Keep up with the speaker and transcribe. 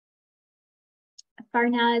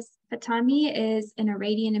Farnaz Fatemi is an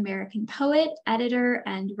Iranian-American poet, editor,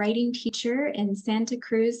 and writing teacher in Santa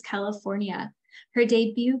Cruz, California. Her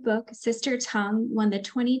debut book, Sister Tongue, won the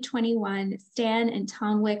 2021 Stan and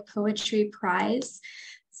Tomwick Poetry Prize,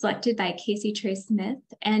 selected by Casey Trey Smith,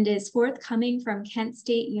 and is forthcoming from Kent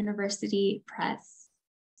State University Press.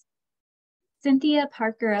 Cynthia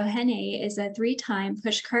Parker Ohene is a 3-time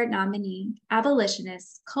Pushcart nominee,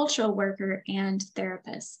 abolitionist, cultural worker, and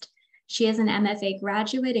therapist. She is an MFA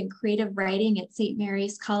graduate in creative writing at St.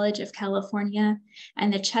 Mary's College of California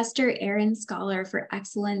and the Chester Aaron Scholar for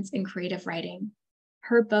Excellence in Creative Writing.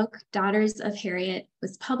 Her book, Daughters of Harriet,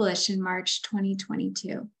 was published in March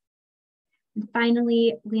 2022. And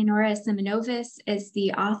finally, Leonora Simonovis is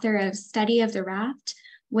the author of Study of the Raft,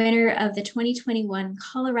 winner of the 2021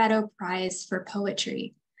 Colorado Prize for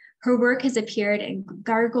Poetry. Her work has appeared in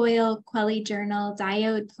Gargoyle, Quelly Journal,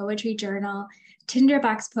 Diode Poetry Journal,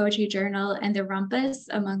 Tinderbox Poetry Journal, and the Rumpus,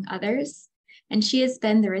 among others. And she has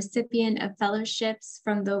been the recipient of fellowships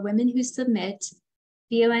from the Women Who Submit,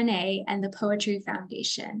 VONA, and the Poetry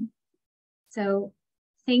Foundation. So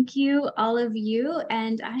thank you, all of you,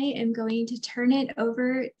 and I am going to turn it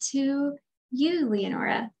over to you,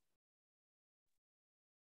 Leonora.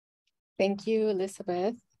 Thank you,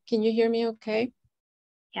 Elizabeth. Can you hear me okay?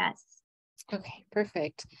 Yes. Okay,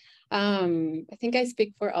 perfect. I think I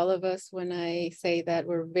speak for all of us when I say that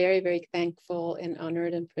we're very, very thankful and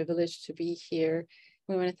honored and privileged to be here.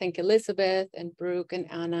 We want to thank Elizabeth and Brooke and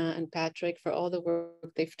Anna and Patrick for all the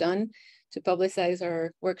work they've done to publicize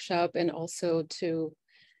our workshop and also to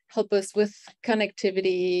help us with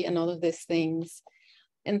connectivity and all of these things.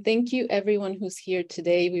 And thank you everyone who's here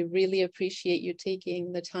today. We really appreciate you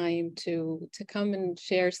taking the time to come and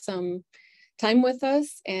share some time with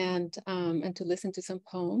us and to listen to some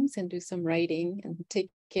poems and do some writing and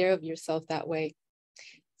take care of yourself that way.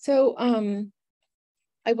 So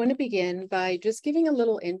I want to begin by just giving a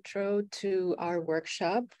little intro to our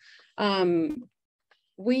workshop.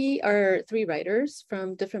 We are 3 writers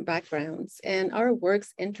from different backgrounds, and our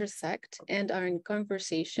works intersect and are in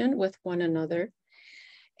conversation with one another.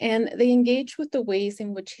 And they engage with the ways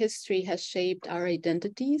in which history has shaped our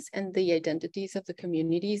identities and the identities of the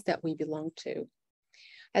communities that we belong to,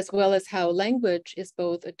 as well as how language is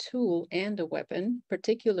both a tool and a weapon,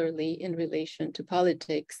 particularly in relation to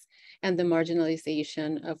politics and the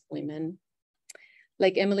marginalization of women.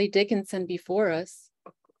 Like Emily Dickinson before us,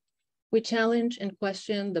 we challenge and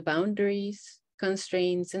question the boundaries,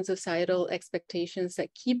 constraints, and societal expectations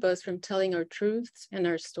that keep us from telling our truths and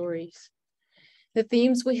our stories. The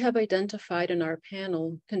themes we have identified in our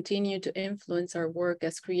panel continue to influence our work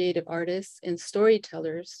as creative artists and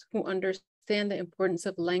storytellers who understand the importance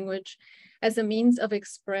of language as a means of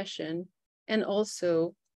expression and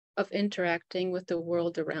also of interacting with the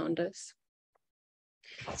world around us.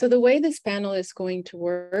 So the way this panel is going to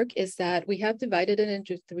work is that we have divided it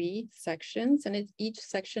into 3 sections, and each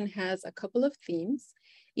section has a couple of themes.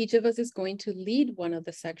 Each of us is going to lead one of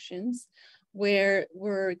the sections where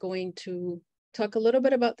we're going to talk a little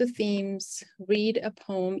bit about the themes, read a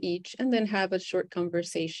poem each, and then have a short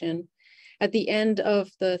conversation. At the end of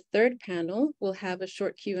the 3rd panel, we'll have a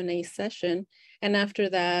short Q&A session. And after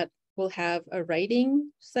that, we'll have a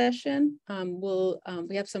writing session.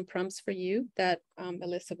 We have some prompts for you that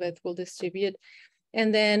Elizabeth will distribute.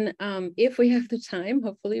 And then if we have the time,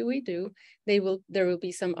 hopefully we do, there will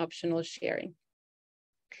be some optional sharing.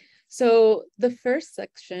 So the first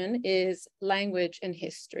section is language and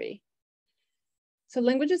history. So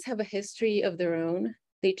languages have a history of their own.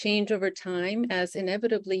 They change over time as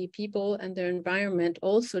inevitably people and their environment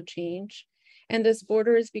also change, and as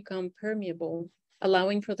borders become permeable,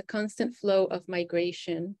 allowing for the constant flow of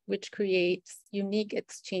migration, which creates unique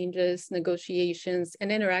exchanges, negotiations, and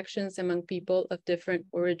interactions among people of different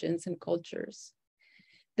origins and cultures.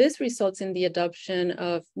 This results in the adoption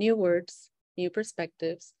of new words, new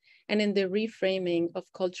perspectives, and in the reframing of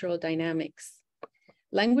cultural dynamics.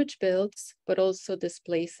 Language builds, but also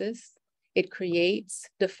displaces. It creates,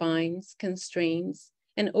 defines, constrains,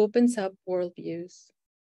 and opens up worldviews.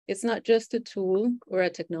 It's not just a tool or a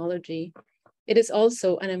technology. It is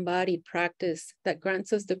also an embodied practice that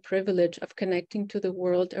grants us the privilege of connecting to the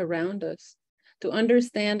world around us, to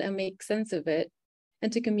understand and make sense of it,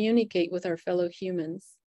 and to communicate with our fellow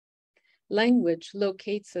humans. Language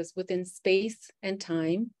locates us within space and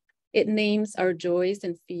time. It names our joys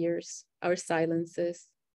and fears, our silences.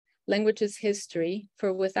 Language is history,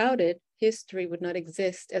 for without it, history would not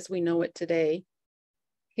exist as we know it today.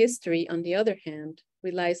 History, on the other hand,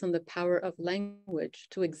 relies on the power of language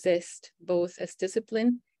to exist both as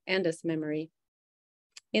discipline and as memory.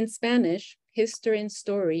 In Spanish, history and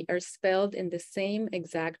story are spelled in the same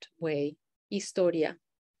exact way, historia.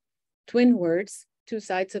 Twin words, two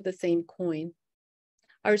sides of the same coin.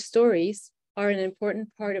 Our stories are an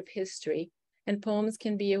important part of history, and poems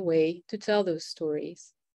can be a way to tell those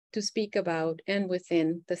stories, to speak about and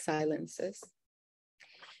within the silences.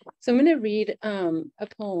 So I'm going to read a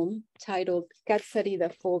poem titled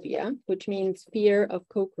Phobia, which means fear of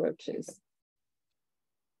cockroaches.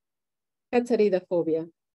 Phobia.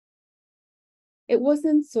 It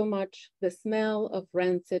wasn't so much the smell of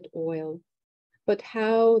rancid oil, but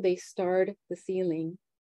how they starred the ceiling,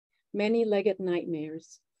 many-legged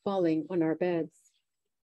nightmares falling on our beds.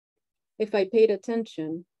 If I paid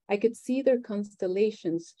attention, I could see their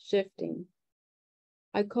constellations shifting.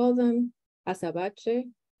 I call them Azabache,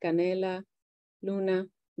 Canela, Luna,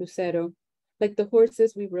 Lucero, like the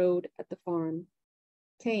horses we rode at the farm.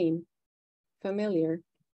 Tame, familiar.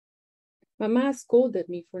 Mama scolded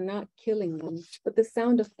me for not killing them, but the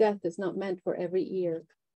sound of death is not meant for every ear.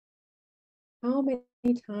 How many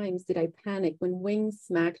times did I panic when wings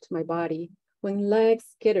smacked my body, when legs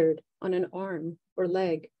skittered on an arm or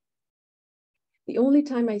leg? The only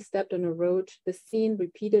time I stepped on a roach, the scene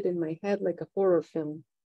repeated in my head like a horror film.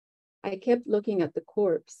 I kept looking at the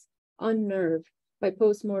corpse, unnerved by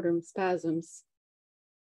postmortem spasms.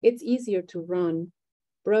 It's easier to run,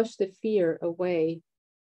 brush the fear away,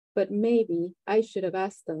 but maybe I should have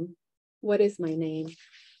asked them, what is my name?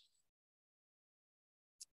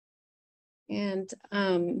 And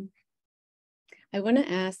I want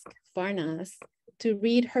to ask Farnaz to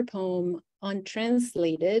read her poem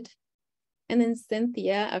Untranslated. And then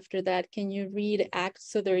Cynthia, after that, can you read Act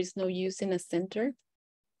So There Is No Use in a Center?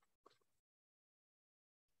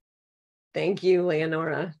 Thank you,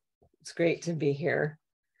 Leonora. It's great to be here.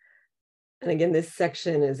 And again, this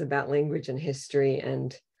section is about language and history,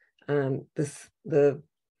 and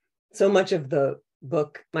so much of the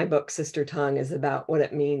book, my book, Sister Tongue, is about what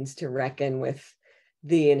it means to reckon with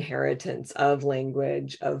the inheritance of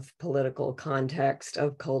language, of political context,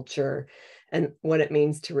 of culture, and what it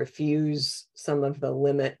means to refuse some of the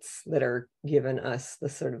limits that are given us, the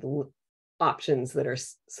sort of options that are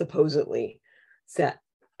supposedly set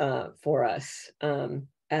for us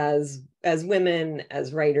as women,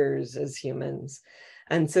 as writers, as humans.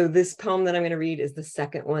 And so this poem that I'm going to read is the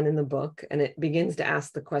second one in the book, and it begins to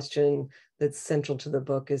ask the question that's central to the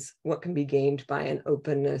book is what can be gained by an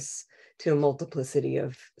openness to a multiplicity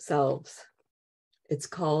of selves. It's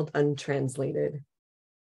called Untranslated.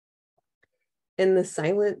 In the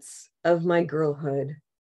silence of my girlhood,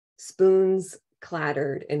 spoons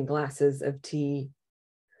clattered in glasses of tea,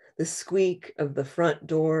 the squeak of the front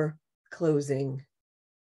door closing.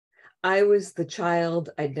 I was the child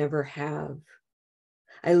I'd never have.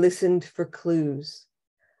 I listened for clues.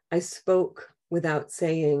 I spoke without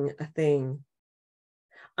saying a thing.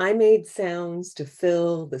 I made sounds to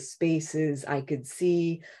fill the spaces I could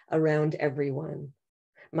see around everyone.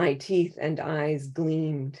 My teeth and eyes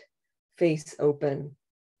gleamed, face open,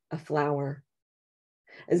 a flower,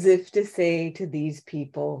 as if to say to these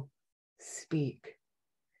people, speak,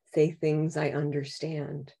 say things I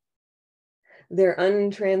understand. Their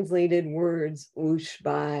untranslated words whoosh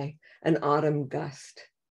by, an autumn gust.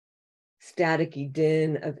 Staticky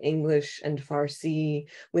din of English and Farsi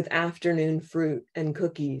with afternoon fruit and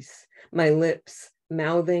cookies, my lips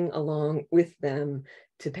mouthing along with them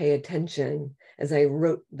to pay attention as I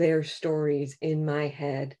wrote their stories in my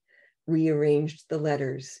head, rearranged the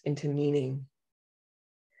letters into meaning.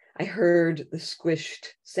 I heard the squished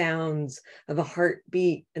sounds of a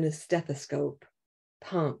heartbeat and a stethoscope,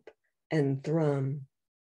 pump and thrum.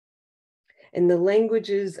 In the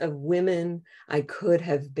languages of women I could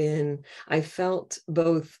have been, I felt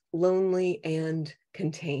both lonely and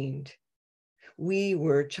contained. We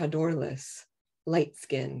were chadorless,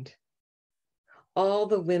 light-skinned. All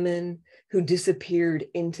the women who disappeared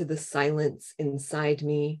into the silence inside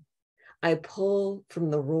me, I pull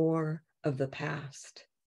from the roar of the past.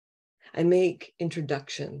 I make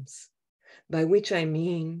introductions, by which I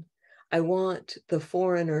mean I want the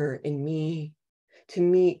foreigner in me to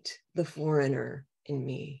meet the foreigner in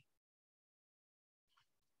me.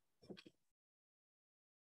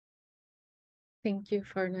 Thank you,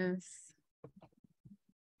 Farnaz.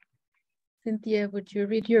 Cynthia, would you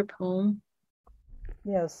read your poem?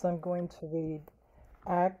 Yes, I'm going to read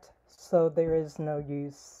Act So There Is No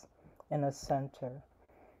Use in a Center.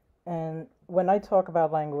 And when I talk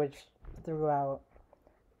about language throughout,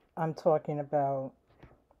 I'm talking about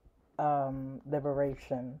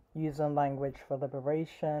liberation, using language for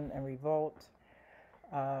liberation and revolt,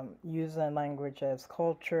 using language as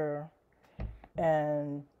culture,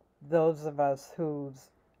 and those of us whose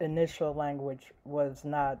initial language was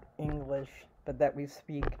not English, but that we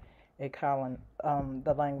speak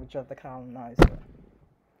the language of the colonizer.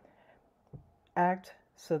 Act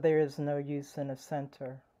so there is no use in a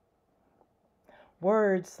center.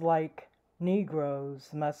 Words like Negroes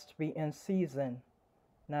must be in season,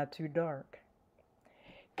 not too dark.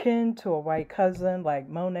 Kin to a white cousin like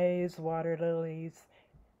Monet's water lilies.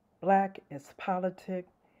 Black is politic.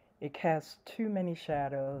 It casts too many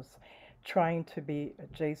shadows, trying to be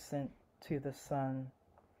adjacent to the sun.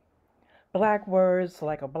 Black words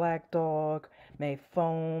like a black dog may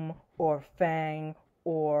foam or fang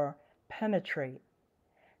or penetrate,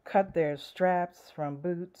 cut their straps from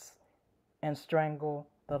boots, and strangle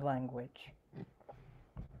the language.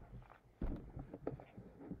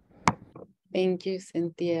 Thank you,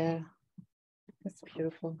 Cynthia. That's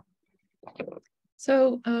beautiful.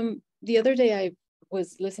 So the other day I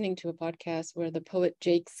was listening to a podcast where the poet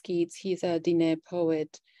Jake Skeets, he's a Diné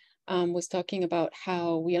poet, was talking about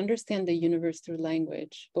how we understand the universe through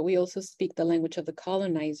language, but we also speak the language of the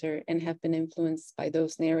colonizer and have been influenced by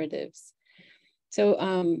those narratives. So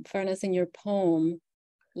Farnaz, in your poem,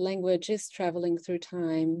 language is traveling through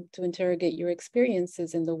time to interrogate your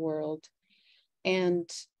experiences in the world, and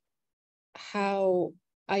how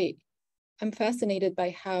I'm fascinated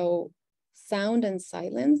by how sound and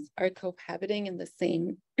silence are cohabiting in the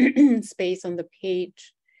same space on the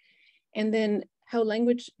page, and then how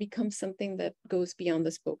language becomes something that goes beyond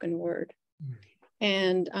the spoken word.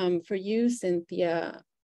 And for you, Cynthia,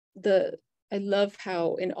 I love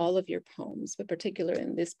how in all of your poems, but particularly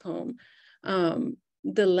in this poem,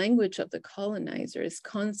 the language of the colonizer is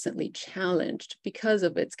constantly challenged because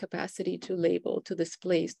of its capacity to label, to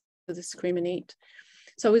displace, to discriminate.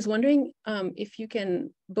 So I was wondering if you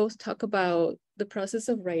can both talk about the process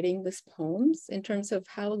of writing these poems in terms of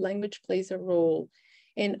how language plays a role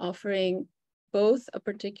in offering both a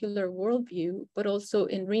particular worldview, but also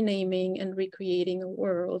in renaming and recreating a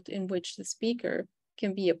world in which the speaker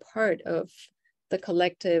can be a part of the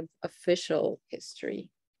collective official history.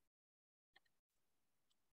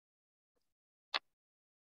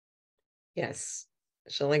 Yes.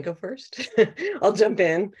 Shall I go first? I'll jump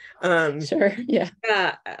in. Sure. Yeah.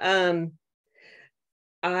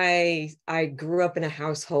 I grew up in a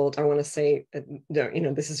household. I want to say,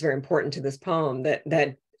 this is very important to this poem,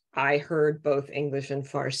 that I heard both English and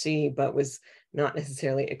Farsi, but was not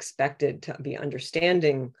necessarily expected to be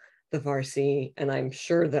understanding the Farsi. And I'm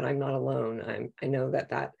sure that I'm not alone. I know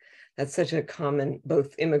that's such a common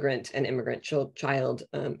both immigrant and immigrant child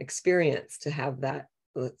experience, to have that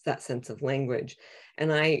sense of language.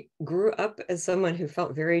 And I grew up as someone who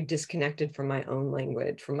felt very disconnected from my own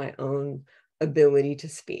language, from my own ability to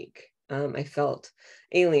speak. I felt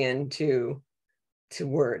alien to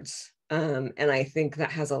words. And I think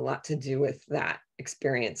that has a lot to do with that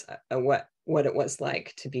experience, what it was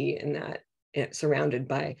like to be in that, surrounded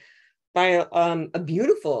by a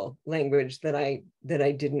beautiful language that I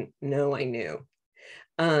didn't know I knew.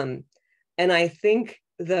 And I think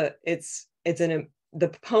the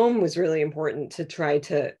poem was really important to try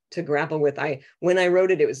to grapple with. When I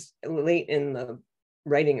wrote it, it was late in the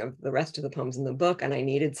writing of the rest of the poems in the book, and I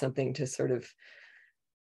needed something to sort of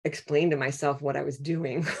explain to myself what I was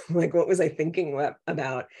doing, like what was I thinking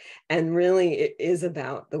about. And really it is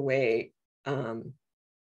about the way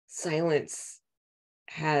silence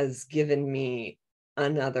has given me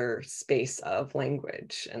another space of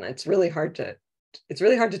language, and it's really hard to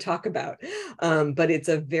talk about, but it's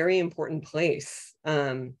a very important place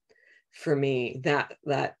for me,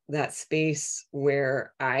 that space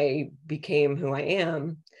where I became who I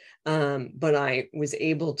am, but I was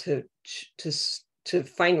able to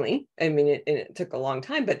finally, it took a long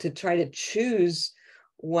time, but to try to choose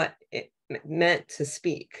what it meant to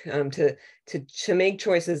speak, to make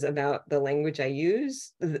choices about the language I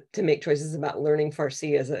use, to make choices about learning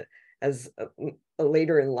Farsi as a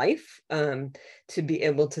later in life, to be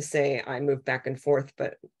able to say I move back and forth,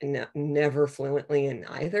 but never fluently in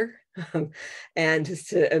either, and just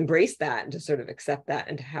to embrace that and to sort of accept that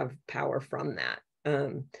and to have power from that.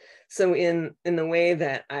 So in the way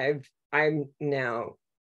that I'm now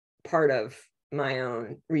part of my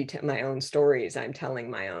own stories, I'm telling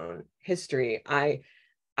my own history. I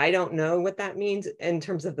don't know what that means in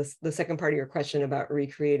terms of the second part of your question about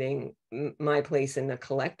recreating my place in a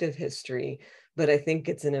collective history, but I think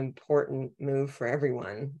it's an important move for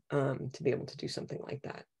everyone to be able to do something like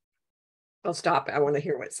that. I'll stop. I want to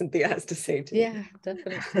hear what Cynthia has to say to Yeah,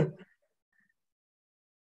 definitely.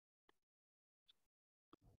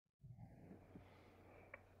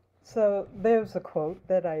 So there's a quote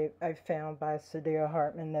that I found by Saidiya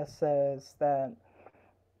Hartman that says that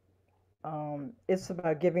it's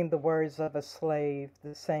about giving the words of a slave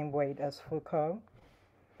the same weight as Foucault,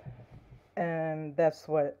 and that's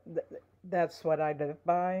what I live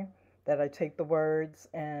by. That I take the words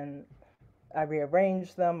and I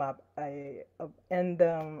rearrange them, I end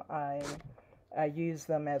them, I use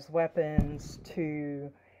them as weapons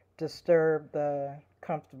to disturb the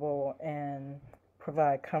comfortable and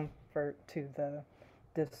provide comfort to the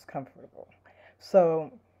discomfortable.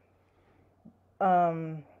 So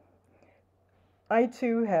um, I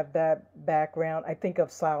too have that background. I think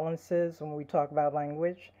of silences when we talk about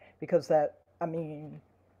language because I mean,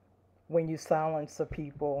 when you silence a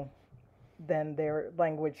people, then their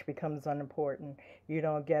language becomes unimportant. You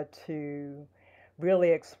don't get to really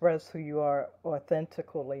express who you are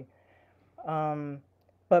authentically. Um,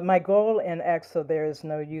 but my goal in EXO, There Is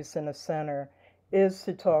No Use in a Center, is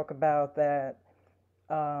to talk about that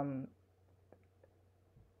um,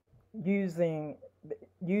 using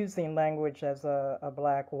using language as a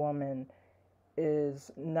black woman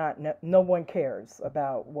is not, no one cares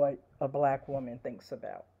about what a black woman thinks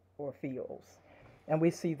about or feels. And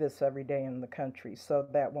we see this every day in the country, so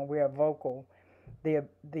that when we are vocal, the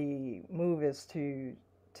move is to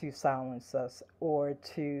silence us or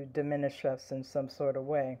to diminish us in some sort of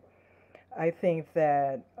way. I think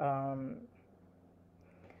that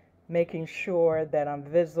making sure that I'm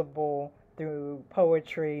visible through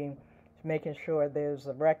poetry, making sure there's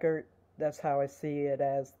a record. That's how I see it,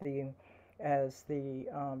 as the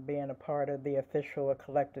being a part of the official or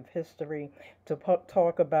collective history, to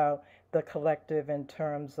talk about the collective in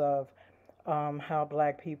terms of how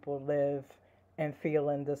Black people live and feel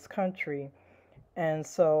in this country. And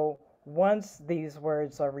so once these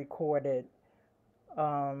words are recorded,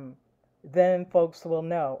 um, then folks will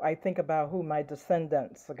know. I think about who my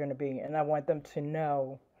descendants are going to be, and I want them to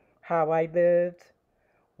know how I lived,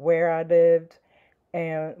 where I lived,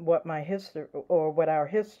 and what my history or what our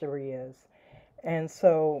history is. And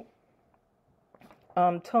so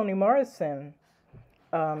Toni Morrison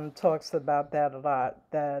talks about that a lot,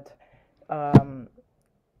 that um,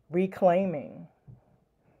 reclaiming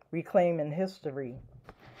history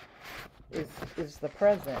is the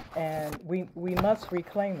present, and we must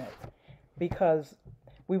reclaim it because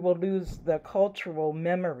we will lose the cultural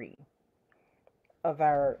memory of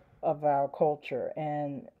our culture.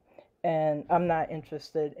 And I'm not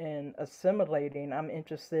interested in assimilating. I'm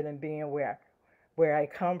interested in being where I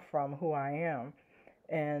come from, who I am,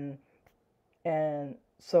 and and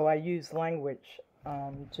so I use language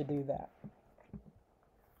to do that.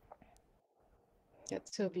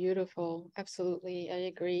 That's so beautiful. Absolutely, I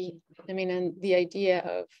agree. I mean, and the idea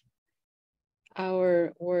of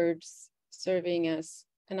our words serving as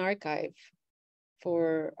an archive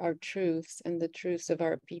for our truths and the truths of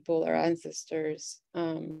our people, our ancestors.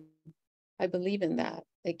 I believe in that.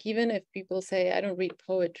 Like, even if people say, I don't read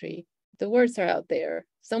poetry, the words are out there.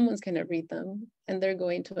 Someone's going to read them and they're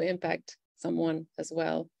going to impact someone as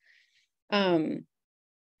well.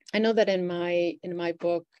 I know that in my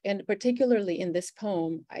book, and particularly in this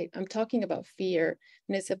poem, I'm talking about fear.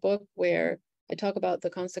 And it's a book where I talk about the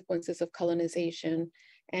consequences of colonization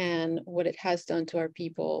and what it has done to our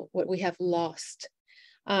people, what we have lost.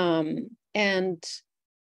 And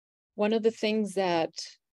one of the things that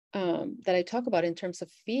I talk about in terms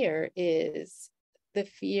of fear is the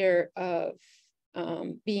fear of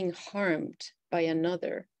being harmed by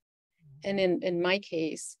another. And in my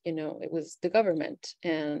case, you know, it was the government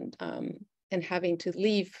and having to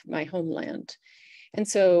leave my homeland. And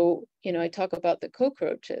so, you know, I talk about the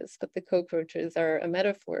cockroaches, but the cockroaches are a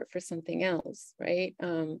metaphor for something else, right?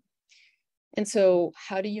 And so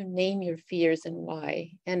how do you name your fears and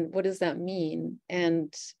why? And what does that mean?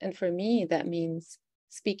 And for me, that means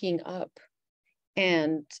speaking up.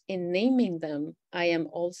 And in naming them, I am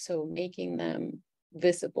also making them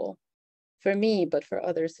visible for me, but for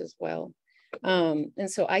others as well. And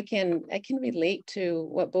so I can relate to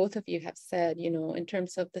what both of you have said, you know, in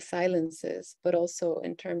terms of the silences, but also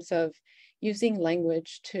in terms of using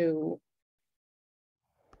language to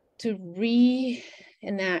reenact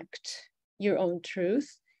your own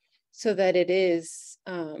truth so that it is,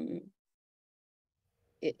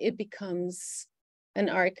 it becomes an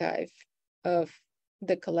archive of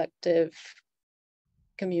the collective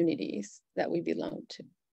communities that we belong to.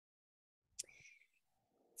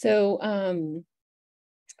 So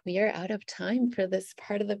we are out of time for this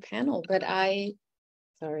part of the panel, but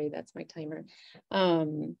sorry, that's my timer.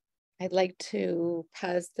 I'd like to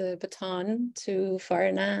pass the baton to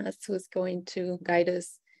Farnaz, who is going to guide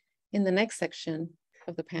us in the next section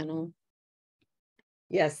of the panel.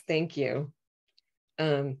 Yes, thank you.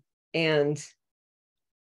 And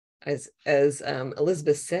as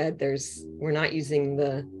Elizabeth said, we're not using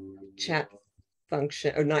the chat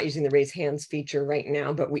function or not using the raise hands feature right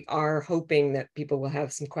now, but we are hoping that people will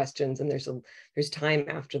have some questions, and there's time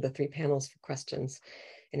after the 3 panels for questions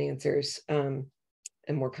and answers and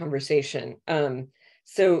more conversation.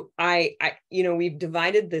 So we've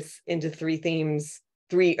divided this into 3 themes,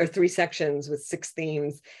 3 sections with 6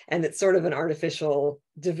 themes, and it's sort of an artificial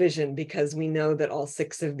division because we know that all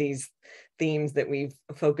 6 of these themes that we've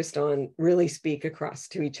focused on really speak across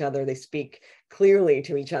to each other. They speak clearly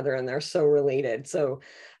to each other, and they're so related. So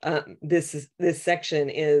this section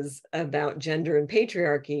is about gender and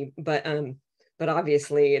patriarchy, but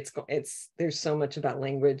obviously there's so much about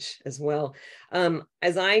language as well.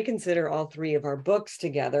 As I consider all 3 of our books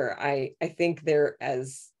together, I think they're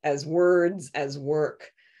as words, as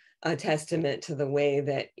work, a testament to the way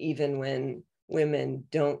that even when women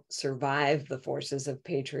don't survive the forces of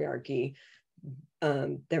patriarchy,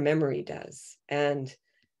 their memory does. And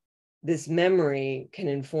this memory can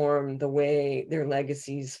inform the way their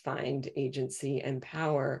legacies find agency and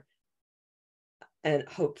power, and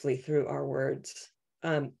hopefully through our words.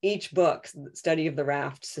 Each book, Study of the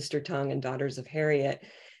Raft, Sister Tongue, and Daughters of Harriet,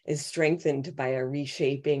 is strengthened by a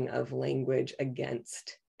reshaping of language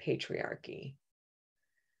against patriarchy.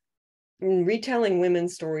 Retelling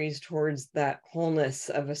women's stories towards that wholeness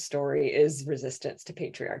of a story is resistance to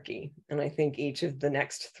patriarchy. And I think each of the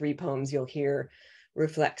next 3 poems you'll hear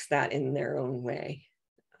reflects that in their own way.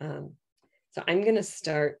 So I'm going to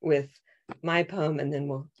start with my poem, and then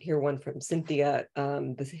we'll hear one from Cynthia,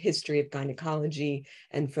 The History of Gynecology,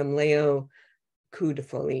 and from Leo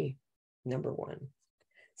Kudafoli, number 1.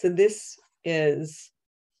 So this is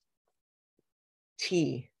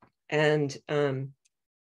Tea, and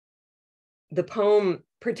the poem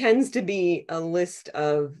pretends to be a list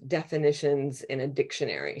of definitions in a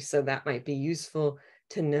dictionary, so that might be useful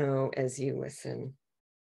to know as you listen,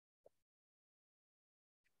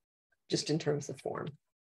 just in terms of form.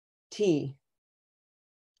 Tea,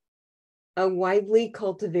 a widely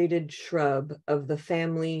cultivated shrub of the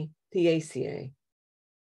family Theaceae,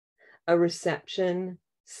 a reception,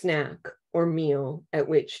 snack, or meal at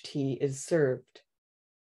which tea is served.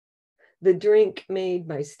 The drink made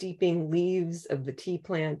by steeping leaves of the tea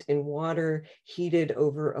plant in water heated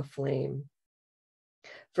over a flame.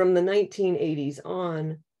 From the 1980s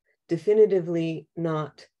on, definitively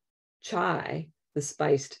not chai, the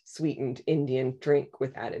spiced, sweetened Indian drink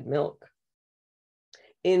with added milk.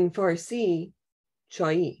 In Farsi,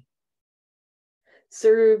 chai.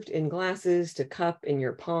 Served in glasses to cup in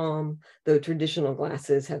your palm, though traditional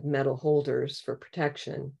glasses have metal holders for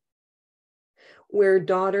protection. Where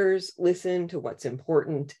daughters listen to what's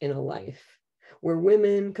important in a life, where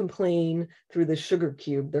women complain through the sugar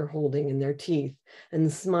cube they're holding in their teeth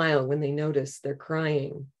and smile when they notice they're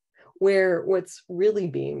crying, where what's really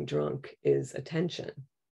being drunk is attention.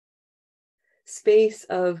 Space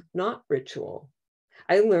of not ritual.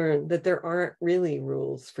 I learned that there aren't really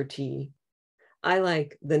rules for tea. I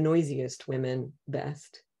like the noisiest women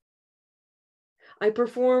best. I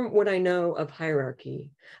perform what I know of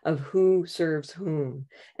hierarchy, of who serves whom,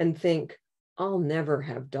 and think, I'll never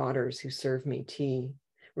have daughters who serve me tea,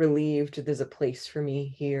 relieved there's a place for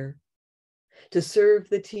me here. To serve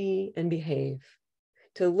the tea and behave,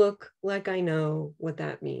 to look like I know what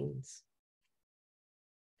that means.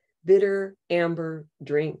 Bitter amber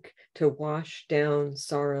drink to wash down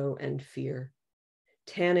sorrow and fear.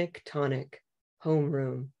 Tannic tonic,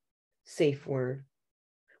 homeroom, safe word.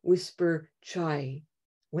 Whisper chai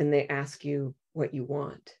when they ask you what you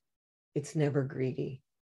want. It's never greedy.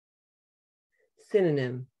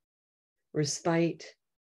 Synonym, respite,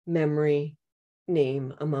 memory,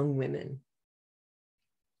 name among women.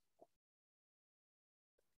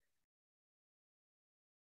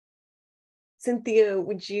 Cynthia,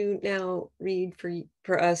 would you now read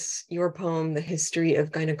for us your poem, The History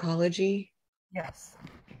of Gynecology? Yes.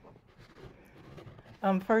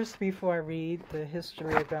 First, before I read The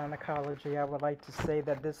History of Gynecology, I would like to say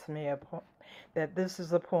that this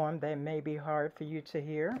is a poem that may be hard for you to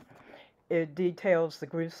hear. It details the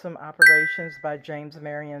gruesome operations by James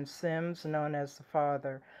Marion Sims, known as the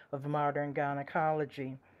father of modern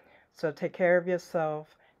gynecology. So take care of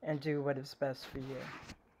yourself and do what is best for you.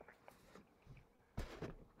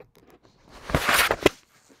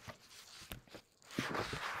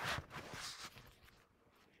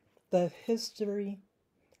 The History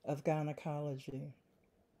of Gynecology.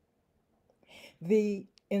 The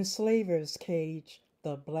enslavers cage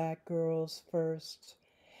the black girls first.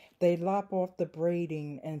 They lop off the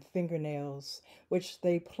braiding and fingernails, which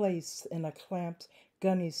they place in a clamped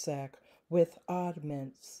gunny sack with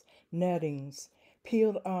oddments, nettings,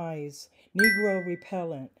 peeled eyes, Negro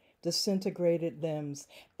repellent, disintegrated limbs,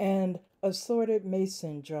 and assorted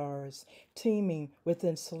mason jars teeming with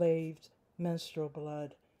enslaved menstrual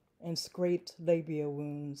blood and scraped labia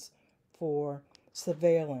wounds for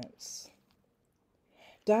surveillance.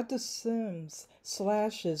 Dr. Sims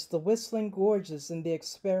slashes the whistling gorges in the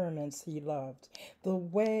experiments he loved. The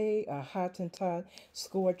way a Hottentot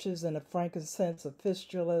scorches in a frankincense of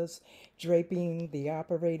fistulas draping the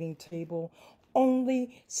operating table.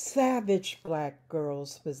 Only savage black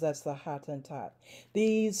girls possess the Hottentot.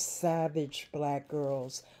 These savage black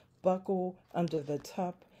girls buckle under the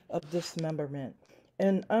top of dismemberment,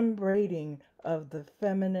 an unbraiding of the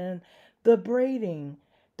feminine, the braiding,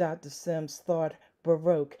 Dr. Sims thought,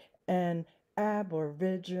 Baroque and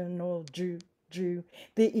Aboriginal Jew,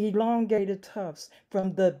 the elongated tufts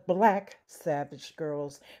from the black savage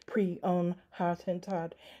girls, pre-owned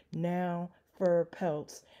Hottentot, now fur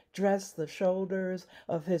pelts, dressed the shoulders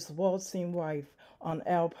of his waltzing wife on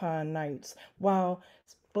alpine nights, while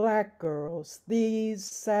black girls, these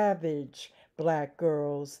savage black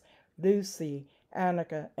girls, Lucy,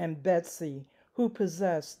 Annika, and Betsy, who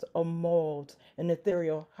possessed a mold, an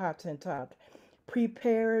ethereal Hottentot,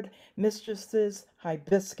 prepared mistress's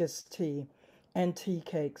hibiscus tea and tea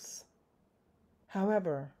cakes.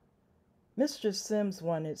 However, Mistress Sims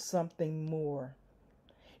wanted something more.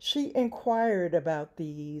 She inquired about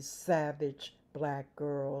these savage black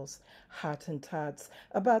girls, Hottentots,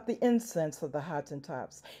 about the incense of the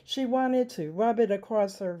Hottentots. She wanted to rub it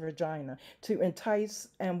across her vagina to entice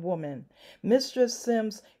and woman. Mistress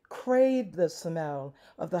Sims craved the smell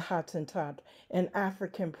of the Hottentot and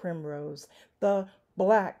African primrose, the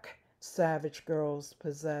black savage girls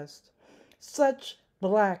possessed. Such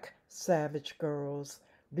black savage girls,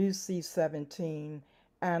 Lucy 17,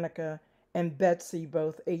 Annika and Betsy,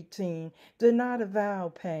 both 18, did not avow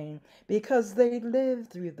pain because they lived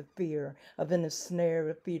through the fear of an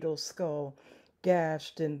ensnared fetal skull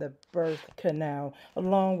gashed in the birth canal,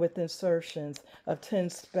 along with insertions of 10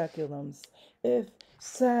 speculums. If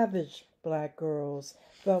savage black girls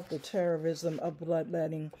felt the terrorism of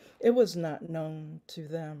bloodletting, it was not known to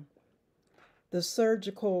them. The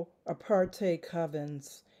surgical apartheid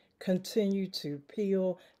covens continue to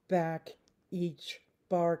peel back each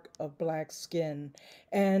bark of black skin,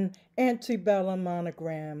 an antebellum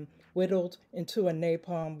monogram whittled into a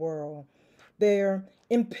napalm whirl. Their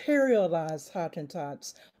imperialized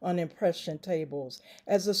Hottentots on impression tables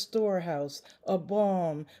as a storehouse, a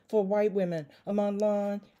balm for white women among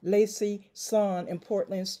lawn, lacy, sawn, and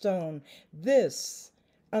Portland stone. This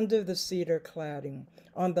under the cedar cladding,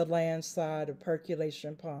 on the land side of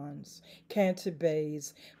percolation ponds, canted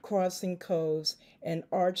bays, crossing coves, and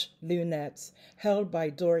arched lunettes held by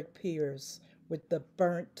Doric piers with the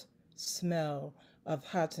burnt smell of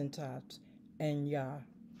Hottentot and Ya.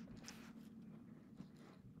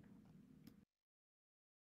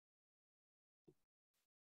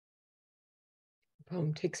 The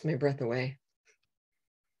poem takes my breath away.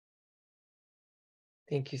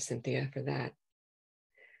 Thank you, Cynthia, for that.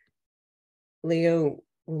 Leo,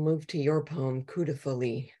 we'll move to your poem, Coup de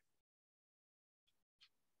Folie.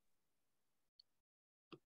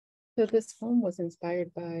 So this poem was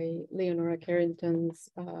inspired by Leonora Carrington's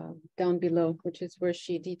Down Below, which is where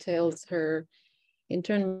she details her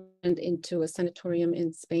internment into a sanatorium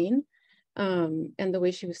in Spain, and the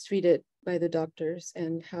way she was treated by the doctors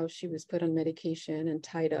and how she was put on medication and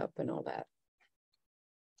tied up and all that.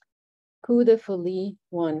 Coup de Folie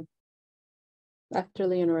 1, after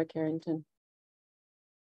Leonora Carrington.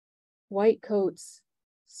 White coats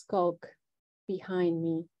skulk behind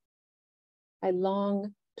me. I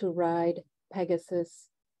long to ride Pegasus,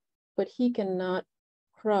 but he cannot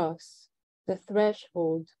cross the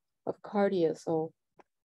threshold of Cardiasol.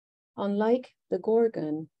 Unlike the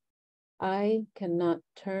Gorgon, I cannot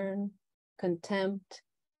turn contempt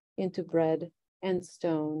into bread and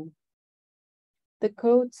stone. The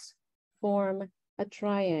coats form a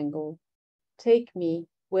triangle. Take me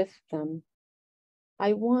with them.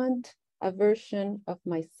 I want a version of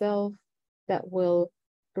myself that will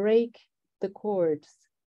break the cords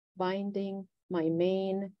binding my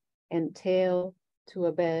mane and tail to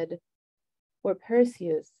a bed, where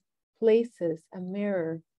Perseus places a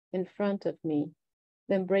mirror in front of me,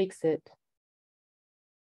 then breaks it.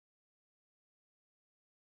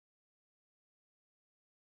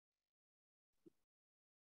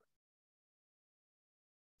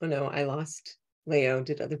 Oh no, I lost Leo.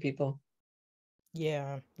 Did other people?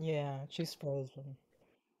 Yeah, she's frozen.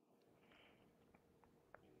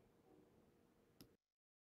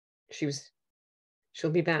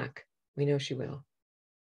 She'll be back. We know she will.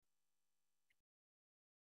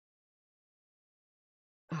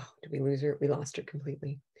 Oh, did we lose her? We lost her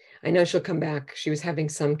completely. I know she'll come back. She was having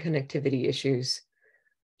some connectivity issues.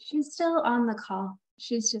 She's still on the call.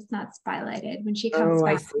 She's just not spotlighted. When she comes Oh,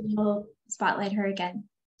 I back, see. we'll spotlight her again.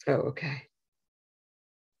 Oh, okay.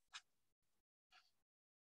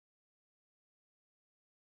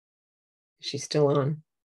 She's still on.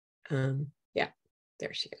 Yeah,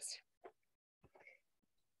 there she is.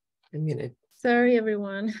 I'm gonna. Sorry,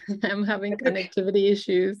 everyone. I'm having connectivity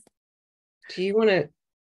issues. Do you want to?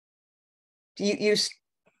 Do you?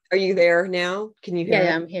 Are you there now? Can you hear?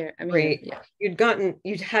 Yeah, I'm here. I'm Great. here. Yeah.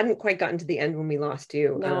 You hadn't quite gotten to the end when we lost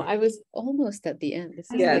you. No, I was almost at the end.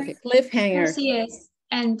 This is Yes. like a cliffhanger. Perseus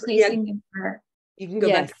and placing the mirror. You can go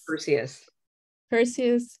back to Perseus.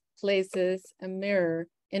 Perseus places a mirror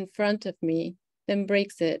in front of me, then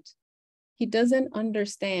breaks it. He doesn't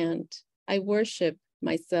understand. I worship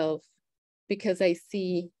myself because I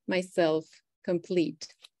see myself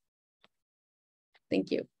complete.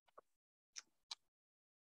 Thank you.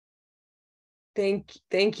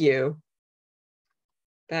 Thank you.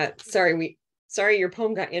 Sorry your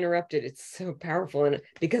poem got interrupted. It's so powerful, and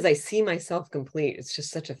because I see myself complete, it's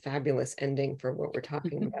just such a fabulous ending for what we're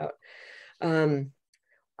talking about.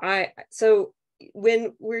 So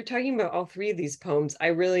when we're talking about all three of these poems, I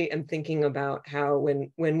really am thinking about how when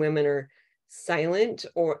women are silent,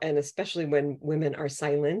 and especially when women are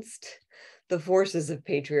silenced, the forces of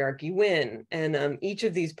patriarchy win. And each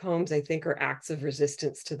of these poems, I think, are acts of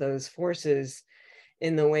resistance to those forces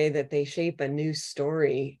in the way that they shape a new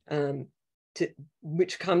story,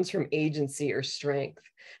 which comes from agency or strength.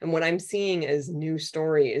 And what I'm seeing as new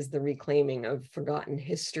story is the reclaiming of forgotten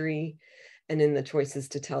history, and in the choices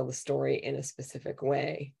to tell the story in a specific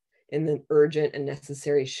way, in the urgent and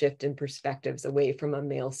necessary shift in perspectives away from a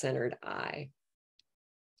male-centered I.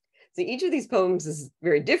 So each of these poems is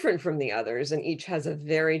very different from the others, and each has a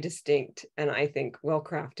very distinct and, I think,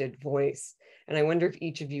 well-crafted voice. And I wonder if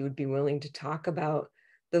each of you would be willing to talk about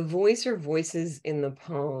the voice or voices in the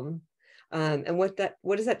poem, and what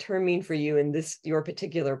does that term mean for you in your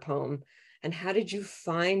particular poem, and how did you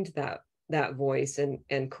find that voice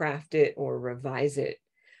and craft it or revise it?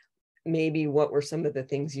 Maybe what were some of the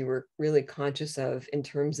things you were really conscious of in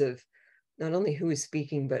terms of not only who is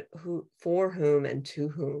speaking, but who, for whom, and to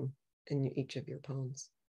whom in each of your poems?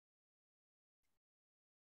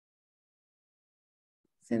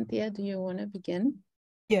 Cynthia, do you want to begin?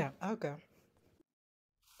 Yeah, I'll go.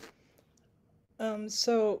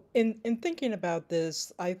 So in thinking about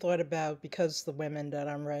this, I thought about, because the women that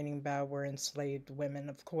I'm writing about were enslaved women,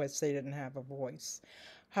 of course they didn't have a voice.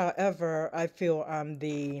 However, I feel I'm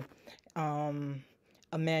the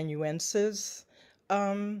amanuensis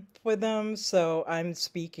for them, so I'm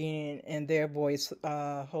speaking in their voice,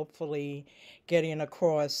 hopefully getting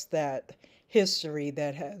across that history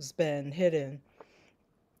that has been hidden,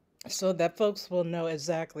 so that folks will know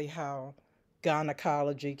exactly how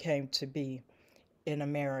gynecology came to be in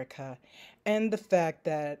America, and the fact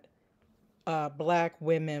that black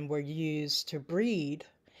women were used to breed,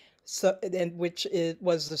 so, and which is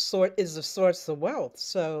the source of wealth.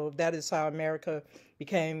 So that is how America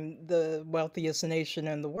became the wealthiest nation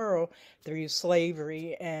in the world, through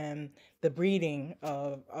slavery and the breeding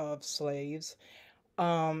of slaves.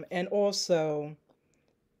 And also,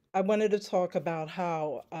 I wanted to talk about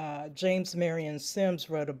how James Marion Sims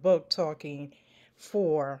wrote a book talking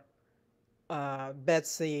for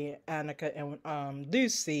Betsy, Annika, and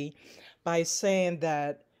Lucy, by saying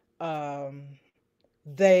that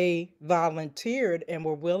they volunteered and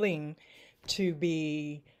were willing to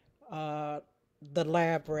be the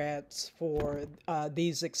lab rats for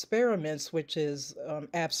these experiments, which is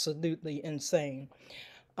absolutely insane.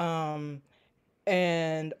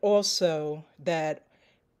 And also that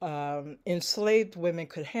enslaved women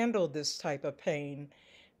could handle this type of pain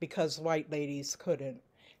because white ladies couldn't.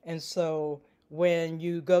 And so when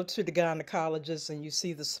you go to the gynecologist and you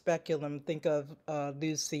see the speculum, think of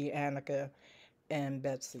Lucy, Annika, and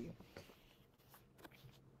Betsy.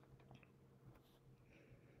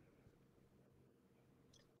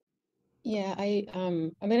 Yeah,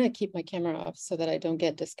 I'm gonna keep my camera off so that I don't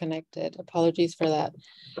get disconnected. Apologies for that.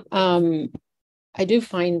 I do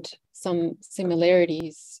find some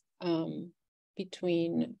similarities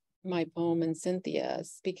between my poem and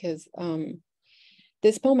Cynthia's, because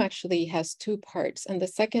this poem actually has two parts. And the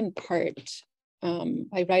second part,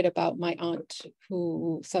 I write about my aunt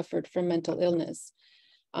who suffered from mental illness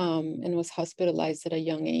and was hospitalized at a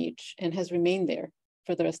young age and has remained there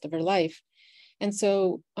for the rest of her life. And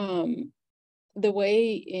so the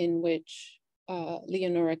way in which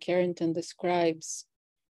Leonora Carrington describes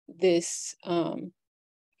this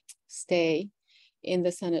stay in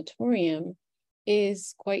the sanatorium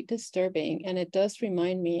is quite disturbing. And it does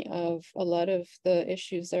remind me of a lot of the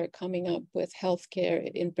issues that are coming up with healthcare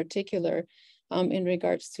in particular, in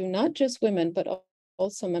regards to not just women, but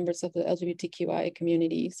also members of the LGBTQI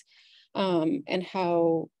communities, and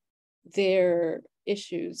how their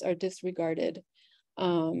issues are disregarded,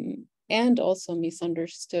 and also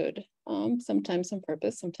misunderstood, sometimes on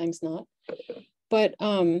purpose, sometimes not. But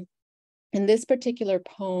in this particular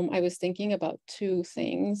poem, I was thinking about two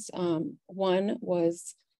things. One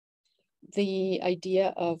was the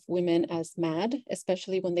idea of women as mad,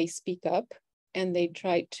 especially when they speak up and they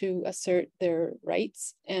try to assert their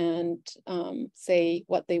rights and say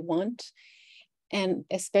what they want, and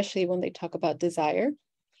especially when they talk about desire.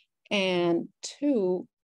 And two,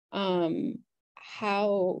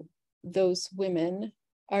 how those women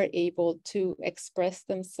are able to express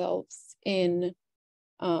themselves in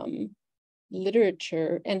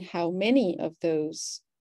literature, and how many of those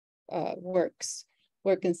works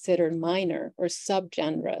were considered minor or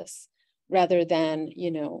subgenres rather than,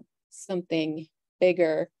 something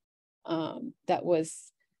bigger that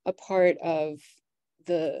was a part of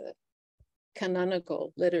the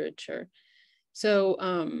canonical literature. So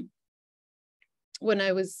when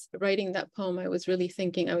I was writing that poem, I was really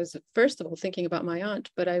thinking, I was first of all thinking about my aunt,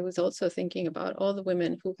 but I was also thinking about all the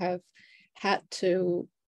women who have had to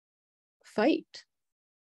fight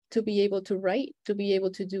to be able to write, to be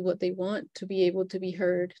able to do what they want, to be able to be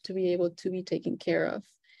heard, to be able to be taken care of.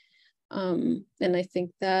 And I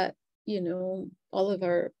think that, all of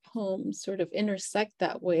our poems sort of intersect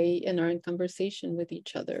that way and are in conversation with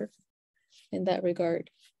each other in that regard.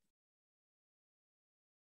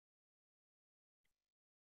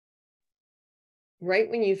 Right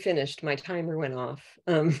when you finished, my timer went off.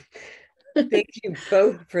 Thank you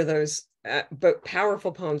both for those both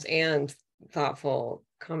powerful poems and thoughtful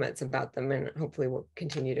comments about them. And hopefully we'll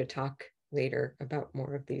continue to talk later about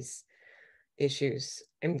more of these issues.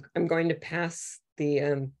 I'm going to pass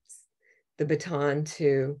the baton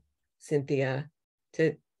to Cynthia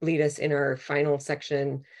to lead us in our final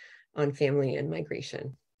section on family and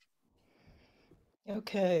migration.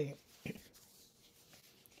 Okay.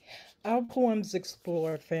 Our poems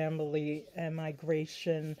explore family and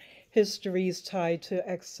migration, histories tied to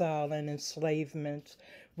exile and enslavement,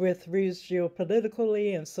 with roots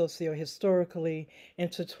geopolitically and socio-historically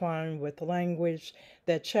intertwined with language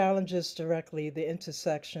that challenges directly the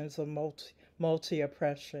intersections of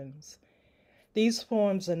multi-oppressions. These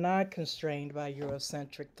poems are not constrained by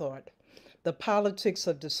Eurocentric thought. The politics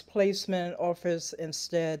of displacement offers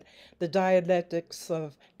instead the dialectics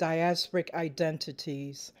of diasporic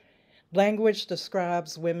identities. Language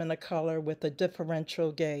describes women of color with a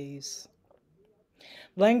differential gaze.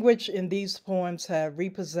 Language in these poems have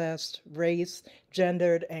repossessed race,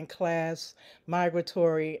 gendered, and class,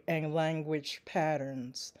 migratory, and language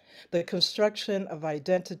patterns. The construction of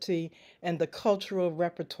identity and the cultural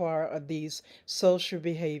repertoire of these social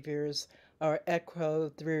behaviors are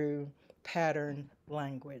echoed through pattern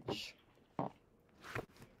language.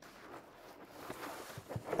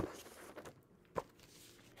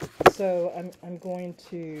 So I'm going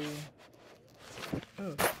to,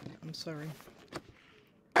 oh, I'm sorry.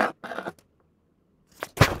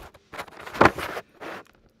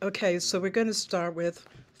 Okay, so we're going to start with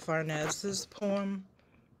Farnaz's poem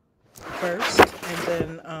first, and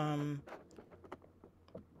then,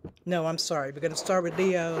 no, I'm sorry. We're going to start with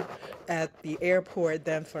Leo at the airport,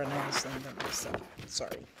 then Farnaz, and then myself.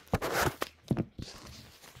 Sorry.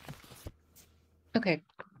 Okay.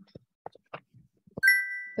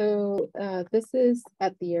 So this is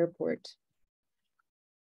at the airport.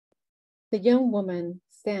 The young woman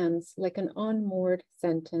stands like an unmoored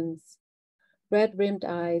sentence, red-rimmed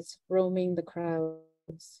eyes roaming the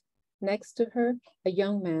crowds. Next to her, a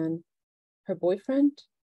young man, her boyfriend,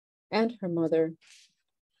 and her mother.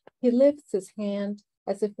 He lifts his hand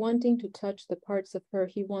as if wanting to touch the parts of her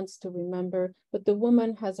he wants to remember, but the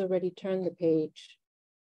woman has already turned the page.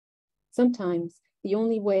 Sometimes the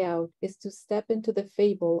only way out is to step into the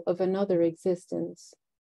fable of another existence.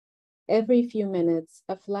 Every few minutes,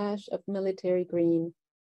 a flash of military green,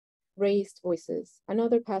 raised voices,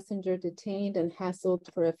 another passenger detained and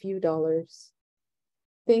hassled for a few dollars.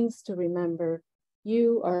 Things to remember.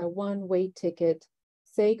 You are a one-way ticket.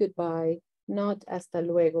 Say goodbye, not hasta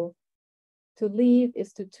luego. To leave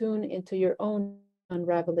is to tune into your own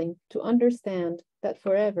unraveling, to understand that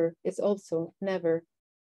forever is also never.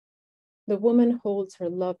 The woman holds her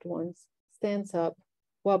loved ones, stands up,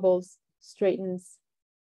 wobbles, straightens.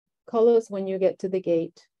 Call us when you get to the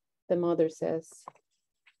gate, the mother says.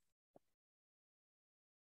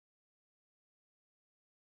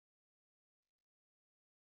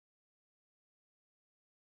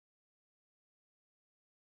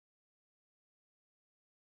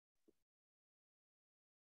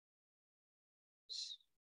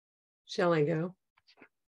 Shall I go?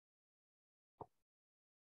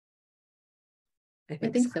 I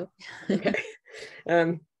think so. Okay.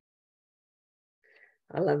 I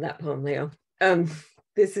love that poem, Leo.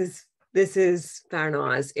 This is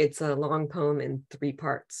Farnaz. It's a long poem in 3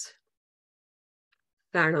 parts.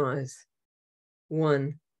 Farnaz.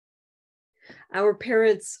 1. Our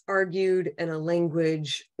parents argued in a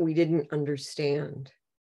language we didn't understand.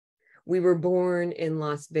 We were born in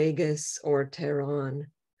Las Vegas or Tehran,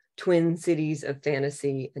 twin cities of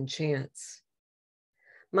fantasy and chance.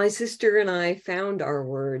 My sister and I found our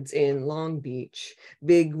words in Long Beach,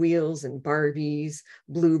 big wheels and Barbies,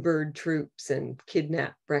 bluebird troops and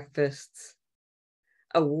kidnap breakfasts.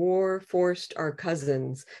 A war forced our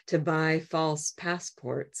cousins to buy false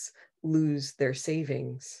passports, lose their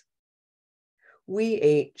savings. We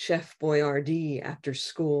ate Chef Boyardee after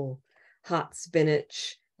school, hot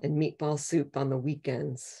spinach and meatball soup on the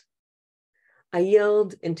weekends. I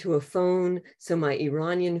yelled into a phone so my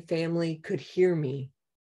Iranian family could hear me.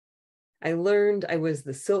 I learned I was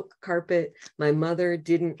the silk carpet my mother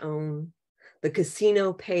didn't own, the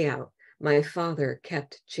casino payout my father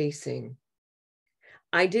kept chasing.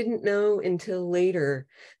 I didn't know until later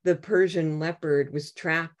the Persian leopard was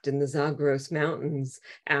trapped in the Zagros Mountains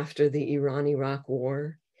after the Iran-Iraq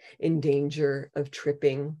War, in danger of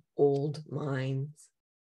tripping old mines.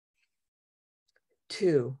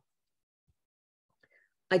 2.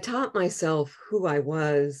 I taught myself who I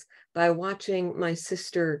was by watching my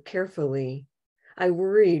sister carefully. I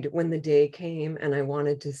worried when the day came and I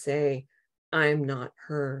wanted to say, I'm not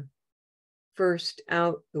her. First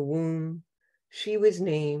out the womb, she was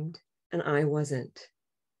named and I wasn't.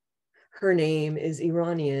 Her name is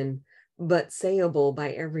Iranian, but sayable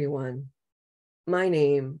by everyone. My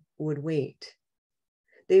name would wait.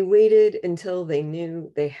 They waited until they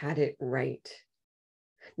knew they had it right.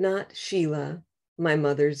 Not Sheila, my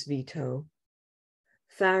mother's veto.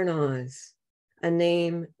 Farnaz, a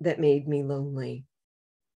name that made me lonely.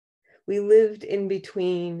 We lived in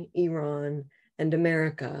between Iran and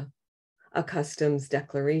America, a customs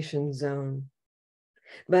declaration zone.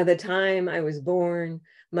 By the time I was born,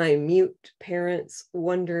 my mute parents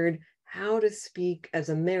wondered how to speak as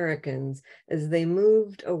Americans as they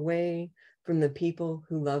moved away from the people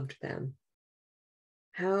who loved them.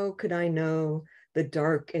 How could I know the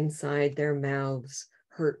dark inside their mouths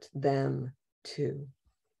hurt them too?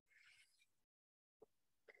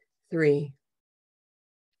 3.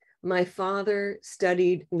 My father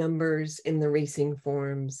studied numbers in the racing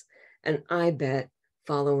forms, and I bet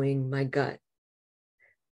following my gut.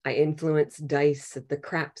 I influenced dice at the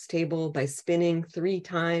craps table by spinning 3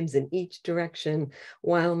 times in each direction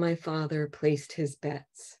while my father placed his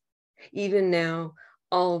bets. Even now,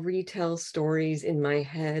 I'll retell stories in my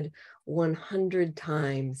head 100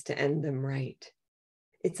 times to end them right.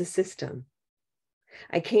 It's a system.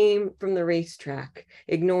 I came from the racetrack,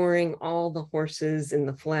 ignoring all the horses in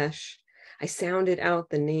the flesh. I sounded out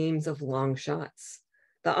the names of long shots.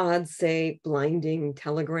 The odds say Blinding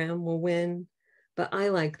Telegram will win, but I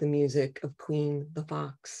like the music of Queen the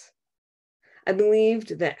Fox. I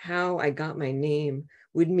believed that how I got my name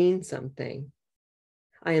would mean something.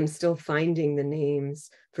 I am still finding the names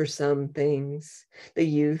for some things, the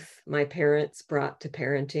youth my parents brought to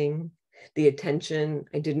parenting, the attention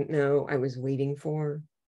I didn't know I was waiting for,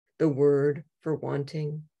 the word for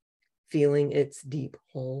wanting, feeling its deep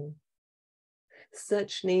hole.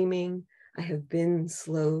 Such naming I have been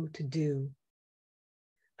slow to do.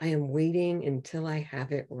 I am waiting until I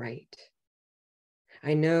have it right.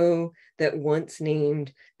 I know that once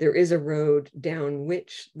named, there is a road down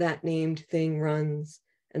which that named thing runs,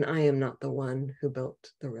 and I am not the one who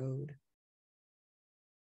built the road.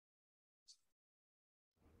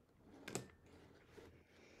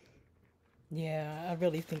 Yeah, I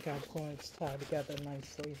really think our poems tie together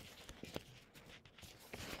nicely.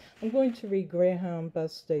 I'm going to read Greyhound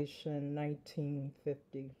Bus Station,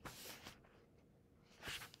 1950.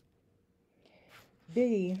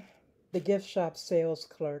 B, the gift shop sales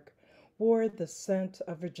clerk, wore the scent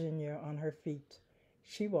of Virginia on her feet.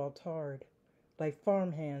 She walked hard, like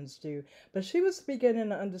farmhands do, but she was beginning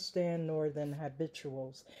to understand northern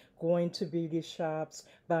habituals, going to beauty shops,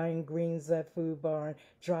 buying greens at Food Barn,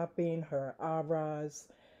 dropping her aras.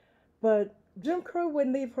 But Jim Crow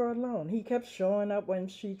wouldn't leave her alone. He kept showing up when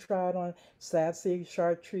she tried on sassy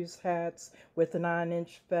chartreuse hats with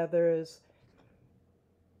 9-inch feathers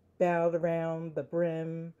bowed around the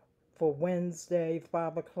brim for Wednesday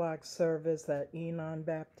 5 o'clock service at Enon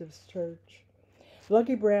Baptist Church.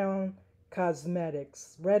 Lucky Brown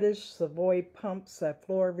cosmetics, reddish Savoy pumps at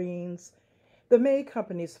Florine's, The maid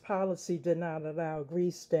company's policy did not allow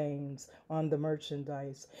grease stains on the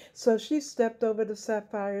merchandise, so she stepped over the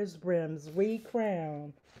Sapphire's brim's wee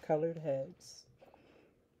crown colored heads.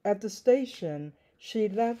 At the station, she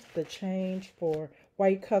left the change for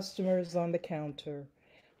white customers on the counter,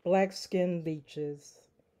 black-skinned leeches.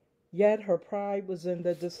 Yet her pride was in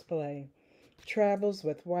the display. Travels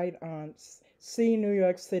with white aunts, see New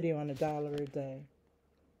York City on $1 a day.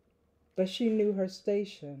 But she knew her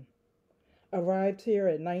station. Arrived here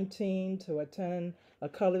at 19 to attend a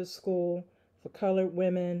colored school for colored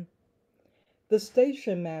women. The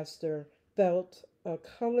station master felt a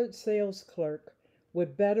colored sales clerk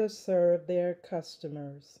would better serve their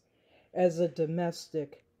customers as a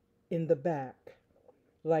domestic in the back,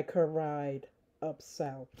 like her ride up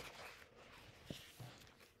south.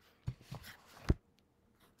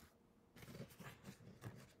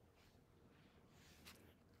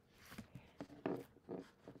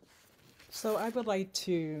 So I would like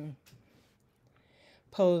to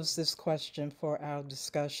pose this question for our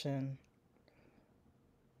discussion.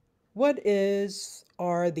 What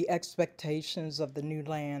are the expectations of the new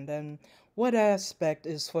land, and what aspect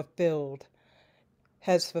has fulfilled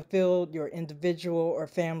your individual or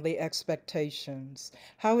family expectations?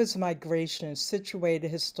 How is migration situated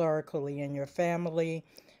historically in your family,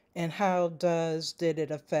 and how did it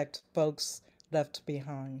affect folks left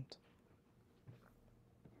behind?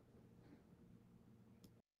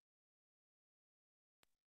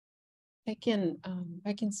 I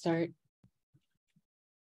can start.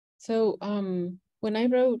 So when I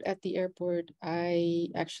wrote at the airport, I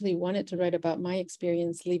actually wanted to write about my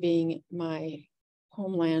experience leaving my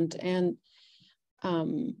homeland. And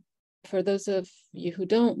for those of you who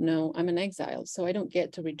don't know, I'm an exile, so I don't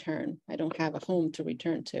get to return. I don't have a home to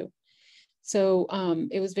return to. So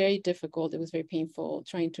it was very difficult. It was very painful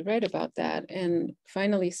trying to write about that. And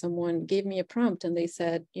finally, someone gave me a prompt and they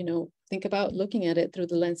said, you know, think about looking at it through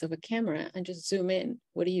the lens of a camera and just zoom in.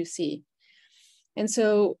 What do you see? And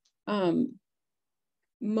so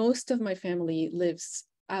most of my family lives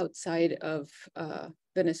outside of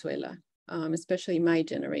Venezuela, especially my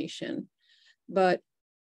generation. But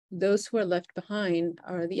those who are left behind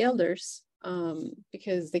are the elders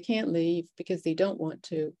because they can't leave, because they don't want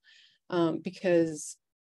to, because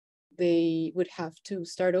they would have to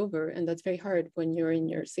start over. And that's very hard when you're in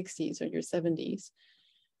your 60s or your 70s.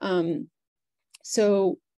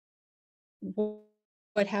 So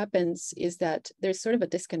what happens is that there's sort of a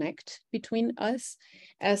disconnect between us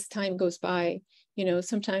as time goes by. You know,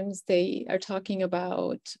 sometimes they are talking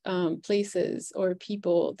about places or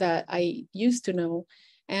people that I used to know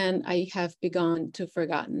and I have begun to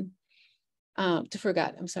forget,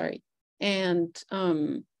 I'm sorry. And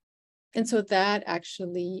so that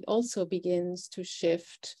actually also begins to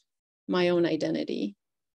shift my own identity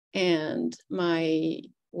and my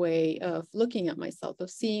way of looking at myself, of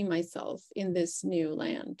seeing myself in this new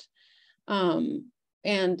land, and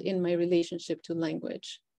in my relationship to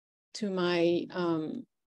language, to my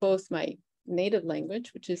both my native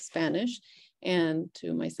language, which is Spanish, and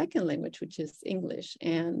to my second language, which is English.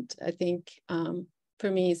 And I think for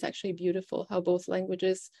me, it's actually beautiful how both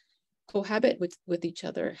languages cohabit with each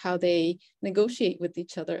other, how they negotiate with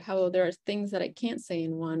each other, how there are things that I can't say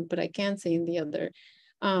in one, but I can say in the other.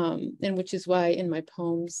 And which is why in my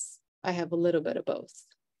poems, I have a little bit of both.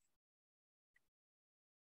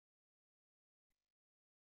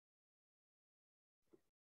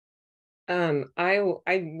 I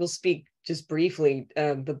will speak just briefly.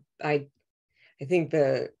 I think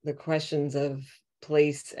the questions of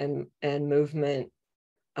place and movement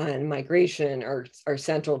and migration are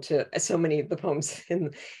central to so many of the poems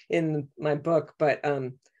in my book. But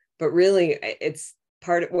really, it's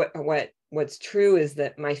part of what's true is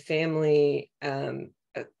that my family,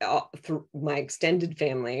 through my extended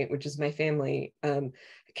family, which is my family,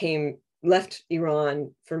 left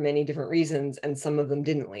Iran for many different reasons, and some of them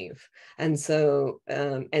didn't leave. And so,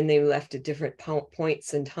 and they left at different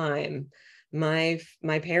points in time. My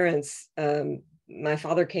parents, my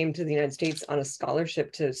father came to the United States on a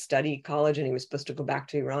scholarship to study college, and he was supposed to go back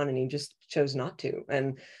to Iran, and he just chose not to,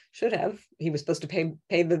 and should have. He was supposed to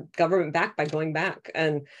pay the government back by going back,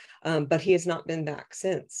 and but he has not been back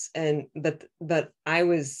since. And but I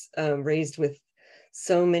was raised with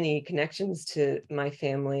so many connections to my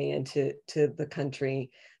family and to the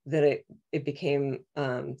country that it became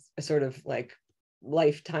a sort of like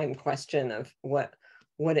lifetime question of what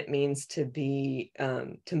it means to be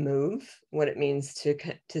to move, what it means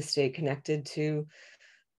to stay connected to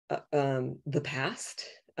the past,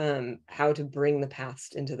 how to bring the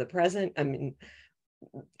past into the present. I mean,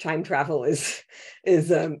 time travel is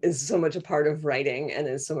so much a part of writing, and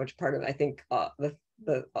is so much part of, I think,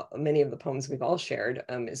 many of the poems we've all shared,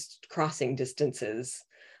 is crossing distances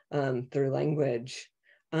through language.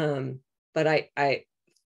 But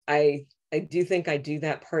I do think I do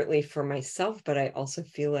that partly for myself, but I also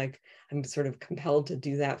feel like I'm sort of compelled to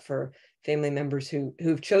do that for family members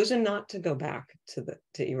who've chosen not to go back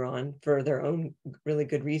to Iran for their own really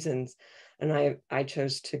good reasons, and I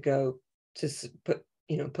chose to go to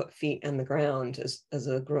put feet on the ground as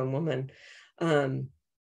a grown woman,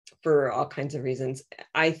 for all kinds of reasons.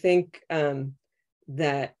 I think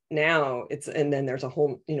that now and then there's a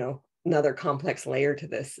whole, another complex layer to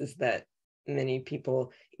this, is that many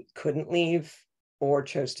people couldn't leave or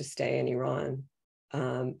chose to stay in Iran.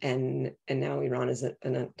 And now Iran is an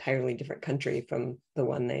entirely different country from the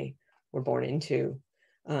one they were born into.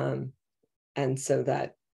 And so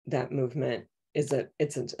that movement it's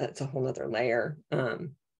a whole other layer.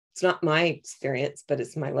 It's not my experience, but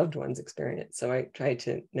it's my loved one's experience. So I try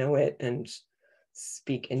to know it and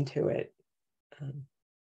speak into it.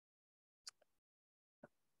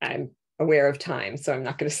 I'm aware of time, so I'm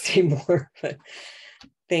not going to say more, but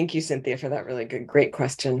thank you, Cynthia, for that really great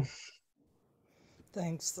question.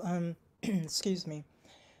 Thanks. Excuse me.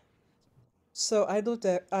 So I looked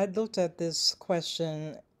at this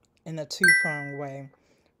question in a two-pronged way.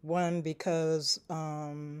 One, because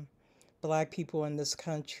Black people in this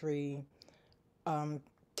country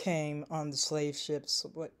came on the slave ships,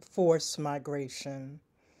 forced migration.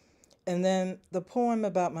 And then the poem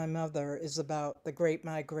about my mother is about the Great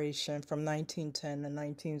Migration from 1910 to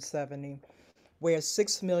 1970, where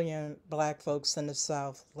 6 million Black folks in the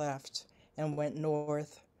South left and went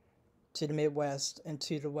north to the Midwest and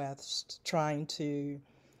to the West, trying to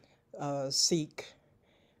seek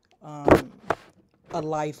a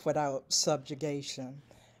life without subjugation.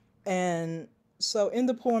 And so in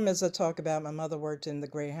the poem, as I talk about, my mother worked in the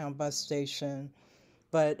Greyhound bus station,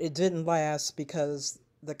 but it didn't last because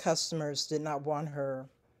the customers did not want her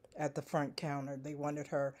at the front counter. They wanted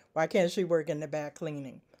her, why can't she work in the back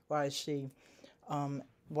cleaning? Why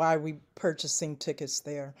are we purchasing tickets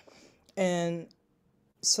there? And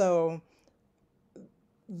so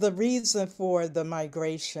the reason for the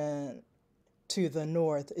migration to the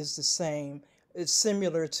north is the same. It's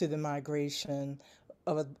similar to the migration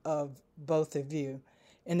of both of you.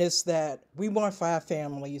 And it's that we want for our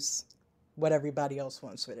families what everybody else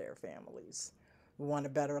wants for their families. We want a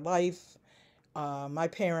better life. My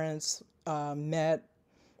parents met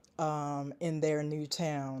in their new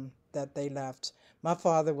town that they left. My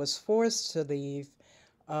father was forced to leave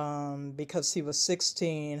because he was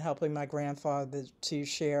 16, helping my grandfather to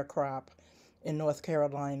share crop in North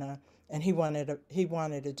Carolina, and he wanted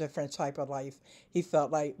a different type of life. He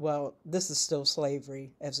felt like, well, this is still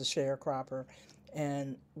slavery as a sharecropper,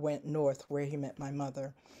 and went north where he met my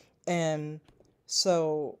mother. And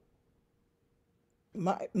so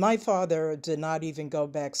my father did not even go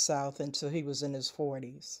back south until he was in his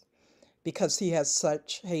 40s, because he has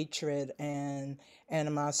such hatred and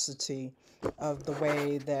animosity of the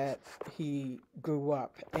way that he grew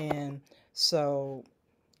up. And so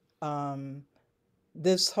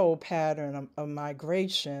this whole pattern of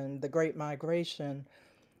migration, the Great Migration,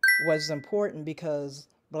 was important because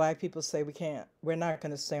Black people say we're not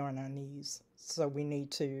going to stay on our knees, so we need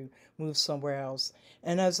to move somewhere else.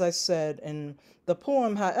 And as I said in the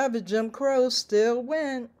poem, however, Jim Crow still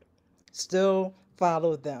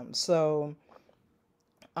followed them. So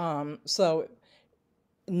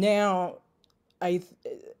now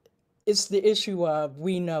it's the issue of,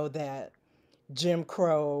 we know that Jim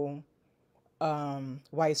Crow,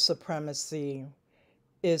 white supremacy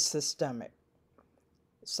is systemic.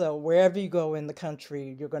 So wherever you go in the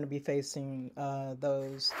country, you're going to be facing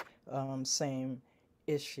those same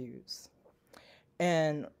issues.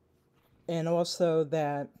 And also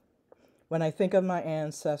that when I think of my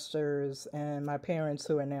ancestors and my parents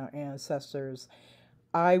who are now ancestors,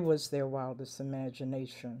 I was their wildest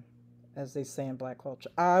imagination, as they say in Black culture.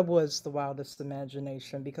 I was the wildest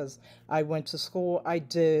imagination because I went to school, I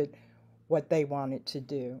did what they wanted to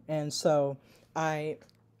do. And so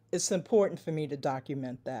it's important for me to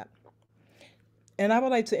document that. And I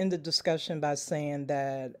would like to end the discussion by saying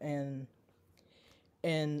that in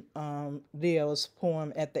Leo's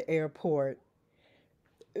poem at the airport,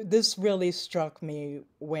 this really struck me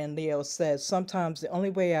when Leo says, sometimes the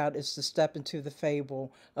only way out is to step into the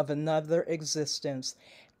fable of another existence.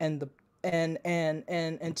 And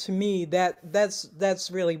to me,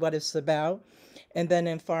 that's really what it's about. And then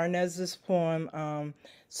in Farnaz's poem,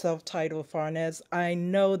 self-titled Farnaz, I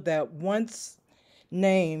know that once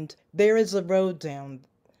named, there is a road down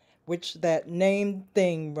which that named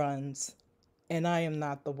thing runs, and I am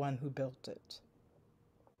not the one who built it.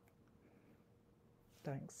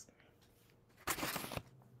 Thanks.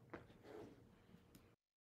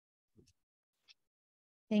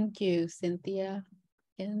 Thank you, Cynthia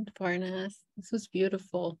and Farnaz. This was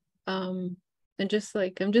beautiful. And I'm just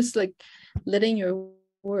like letting your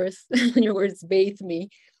words your words bathe me.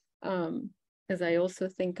 As I also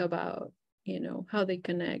think about, how they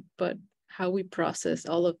connect, but how we process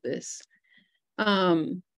all of this.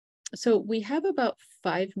 So we have about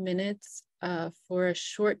 5 minutes for a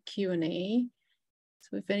short Q&A.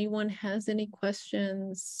 So if anyone has any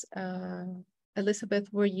questions, Elizabeth,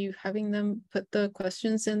 were you having them put the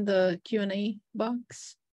questions in the Q&A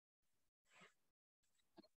box?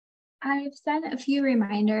 I've sent a few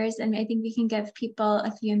reminders, and I think we can give people a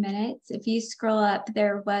few minutes. If you scroll up,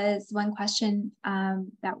 there was one question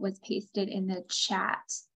that was pasted in the chat.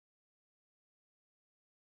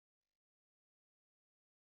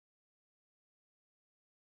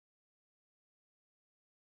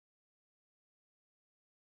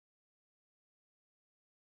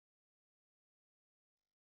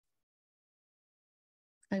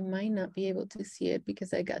 I might not be able to see it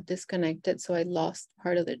because I got disconnected, so I lost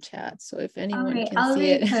part of the chat. So if anyone can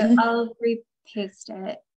see it. I'll repaste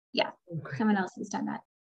it. Yeah, okay. Someone else has done that.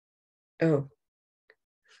 Oh.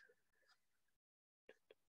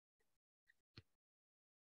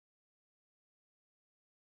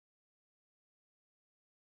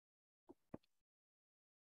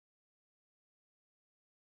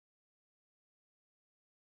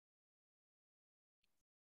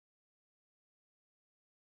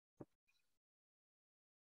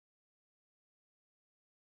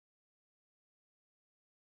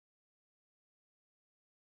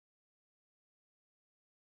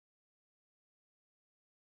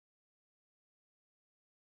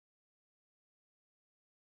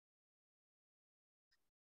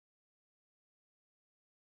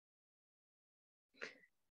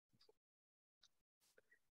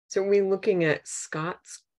 So are we looking at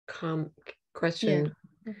Scott's question?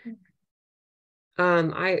 Yeah.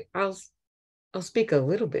 Mm-hmm. I'll speak a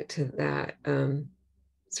little bit to that.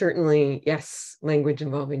 Certainly, yes, language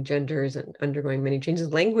involving genders and undergoing many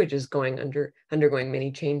changes. Language is undergoing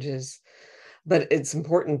many changes, but it's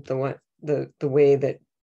important the way that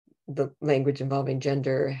the language involving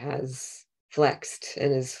gender has flexed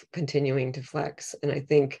and is continuing to flex. And I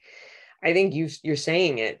think you're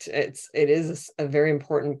saying it. It is a very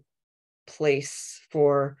important place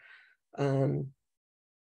for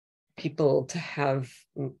people to have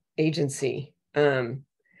agency, and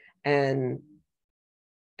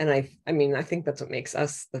I mean, I think that's what makes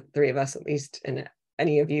us, the three of us at least, and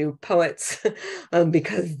any of you poets,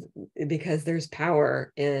 because there's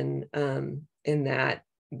power in that,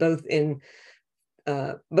 both in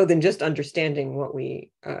just understanding what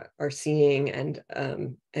we are seeing and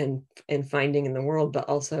finding in the world, but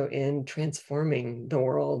also in transforming the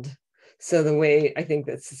world. So the way, I think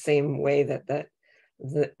that's the same way that the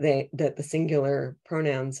singular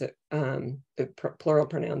pronouns, the plural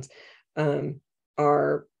pronouns,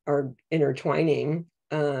 are intertwining,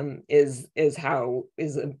 is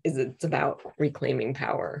it's about reclaiming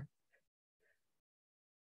power.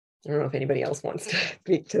 I don't know if anybody else wants to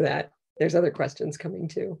speak to that. There's other questions coming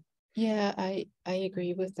too. Yeah, I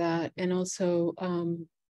agree with that. And also,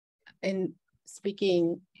 in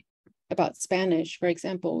speaking about Spanish, for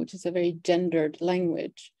example, which is a very gendered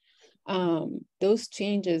language, those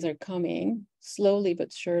changes are coming slowly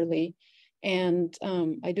but surely. And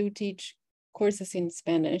I do teach courses in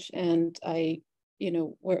Spanish, and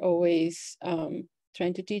we're always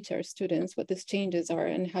trying to teach our students what these changes are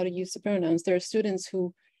and how to use the pronouns. There are students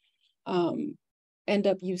who end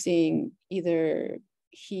up using either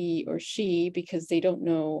he or she because they don't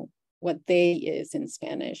know what they is in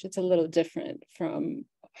Spanish. It's a little different from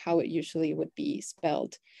how it usually would be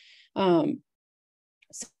spelled.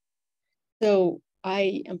 So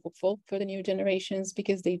I am hopeful for the new generations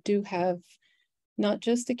because they do have not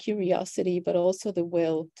just the curiosity, but also the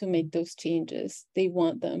will to make those changes. They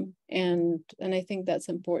want them. And I think that's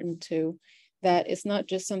important too, that it's not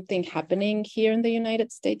just something happening here in the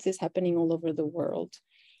United States, it's happening all over the world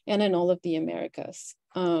and in all of the Americas.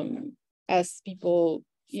 As people,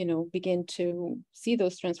 begin to see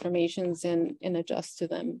those transformations and adjust to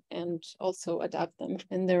them and also adapt them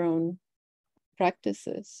in their own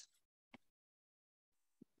practices.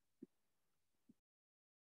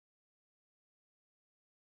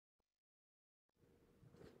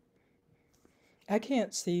 I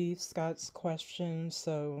can't see Scott's question,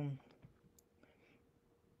 so...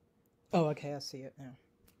 Oh, okay, I see it now.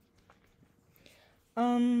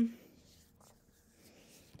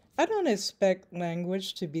 I don't expect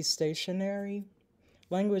language to be stationary.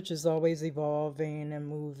 Language is always evolving and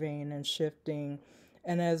moving and shifting.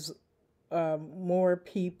 And as more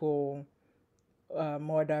people,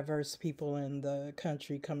 more diverse people in the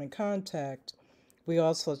country come in contact, we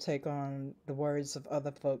also take on the words of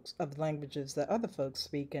other folks, of languages that other folks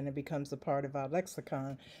speak, and it becomes a part of our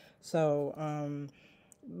lexicon. So,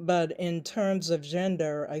 but in terms of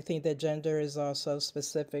gender, I think that gender is also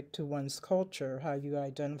specific to one's culture, how you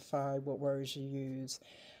identify, what words you use,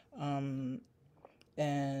 um,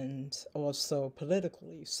 and also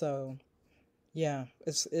politically. So, yeah,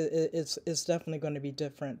 it's definitely going to be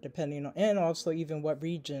different depending on, and also even what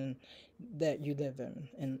region that you live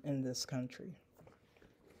in this country.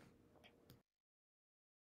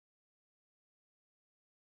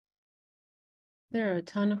 There are a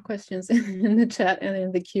ton of questions in the chat and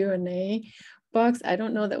in the Q&A box. I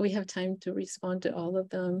don't know that we have time to respond to all of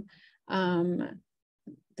them.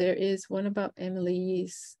 There is one about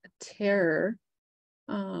Emily's terror.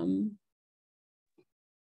 Wait,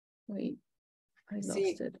 I lost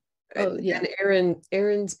it. Oh, yeah. And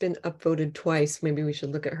Erin's been upvoted twice. Maybe we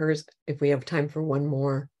should look at hers if we have time for one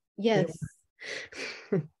more. Yes.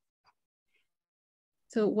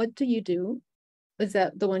 So what do you do? Is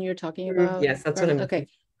that the one you're talking about? Yes, that's what I'm okay.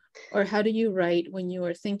 Or how do you write when you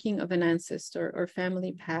are thinking of an ancestor or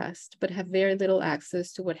family past, but have very little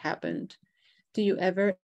access to what happened? Do you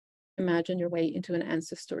ever imagine your way into an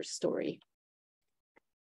ancestor's story?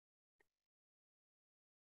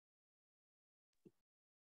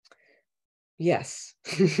 Yes.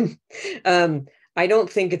 I don't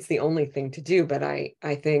think it's the only thing to do, but I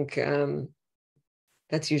think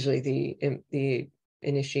that's usually the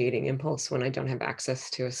initiating impulse when I don't have access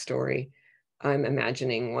to a story. I'm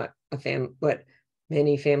imagining what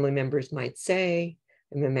many family members might say.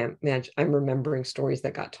 I'm remembering stories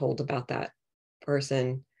that got told about that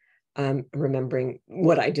person. Remembering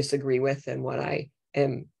what I disagree with and what I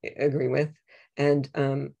agree with. And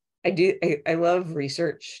I love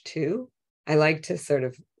research too. I like to sort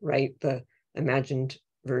of write the imagined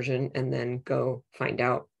version and then go find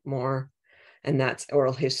out more. And that's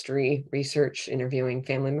oral history research, interviewing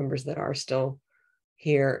family members that are still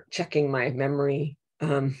here, checking my memory,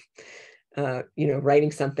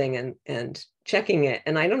 writing something and checking it.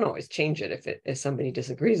 And I don't always change it if somebody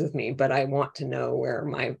disagrees with me, but I want to know where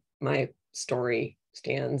my story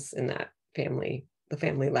stands in that the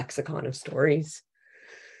family lexicon of stories.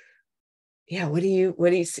 Yeah, what do you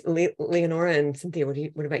see, Leonora and Cynthia,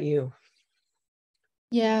 what about you?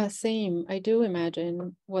 Yeah, same. I do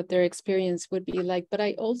imagine what their experience would be like, but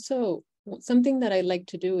I also, something that I like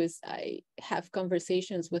to do is I have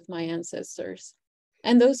conversations with my ancestors,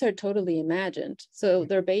 and those are totally imagined. So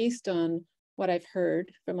they're based on what I've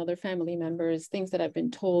heard from other family members, things that I've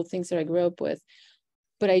been told, things that I grew up with.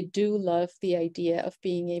 But I do love the idea of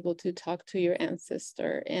being able to talk to your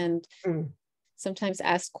ancestor and sometimes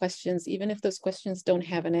ask questions, even if those questions don't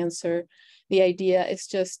have an answer. The idea is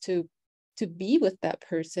just to be with that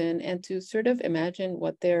person and to sort of imagine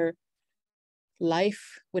what their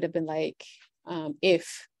life would have been like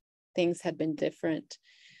if things had been different.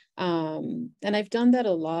 And I've done that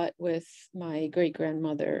a lot with my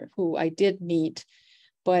great-grandmother, who I did meet,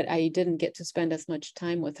 but I didn't get to spend as much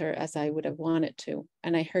time with her as I would have wanted to.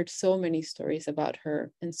 And I heard so many stories about her.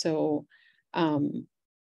 And so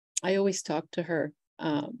I always talk to her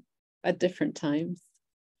at different times.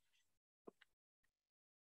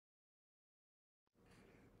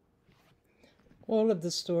 All of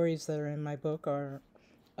the stories that are in my book are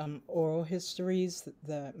oral histories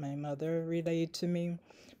that my mother relayed to me.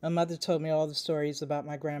 My mother told me all the stories about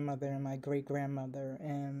my grandmother and my great-grandmother,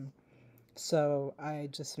 and so I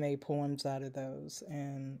just made poems out of those.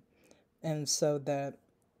 And so that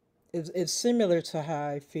it's similar to how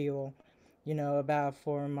I feel, about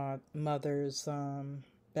for my mothers,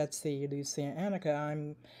 Betsy, Lucy, and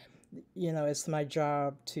Annika. It's my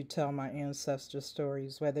job to tell my ancestor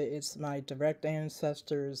stories, whether it's my direct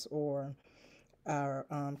ancestors or our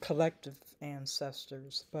collective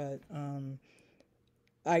ancestors. But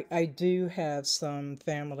I do have some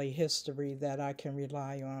family history that I can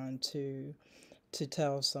rely on to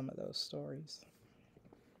tell some of those stories.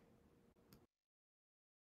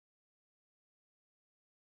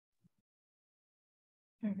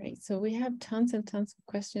 All right, so we have tons and tons of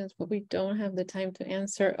questions, but we don't have the time to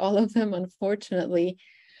answer all of them, unfortunately.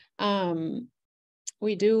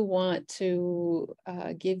 We do want to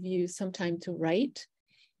give you some time to write,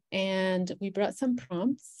 and we brought some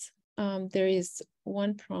prompts. There is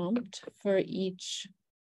one prompt for each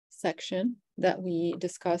section that we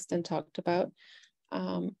discussed and talked about.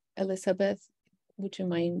 Elizabeth, would you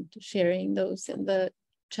mind sharing those in the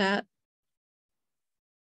chat.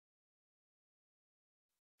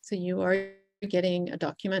 So you are getting a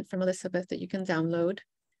document from Elizabeth that you can download.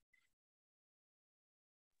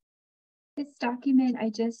 This document, I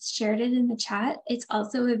just shared it in the chat. It's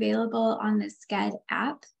also available on the SCED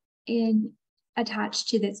app attached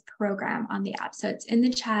to this program on the app. So it's in the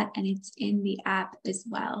chat and it's in the app as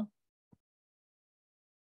well.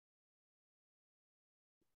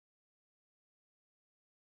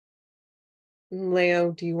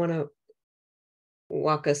 Leo, do you want to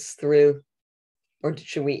walk us through, or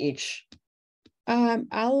should we each?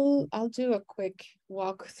 I'll do a quick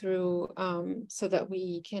walkthrough so that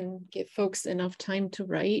we can give folks enough time to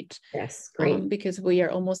write. Yes, great. Because we are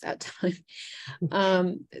almost at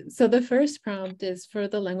time. So the first prompt is for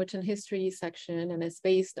the language and history section, and it's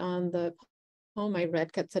based on the poem I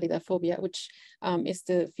read, Phobia, which is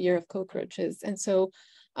the fear of cockroaches. And so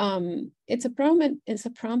it's a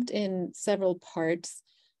prompt in several parts.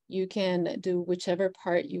 You can do whichever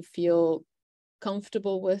part you feel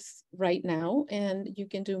comfortable with right now, and you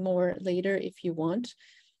can do more later if you want.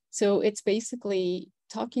 So it's basically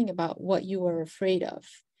talking about what you are afraid of.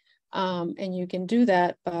 And you can do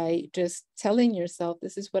that by just telling yourself,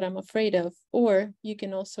 this is what I'm afraid of, or you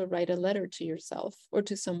can also write a letter to yourself or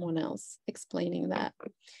to someone else explaining that.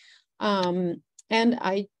 And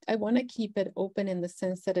I want to keep it open in the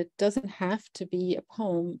sense that it doesn't have to be a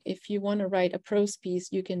poem. If you want to write a prose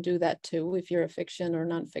piece, you can do that too, if you're a fiction or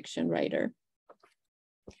nonfiction writer.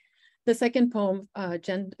 The second poem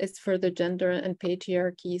is for the gender and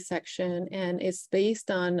patriarchy section, and it's based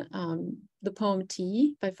on the poem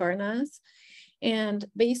Tea by Farnaz. And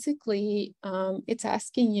basically, it's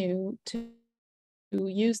asking you to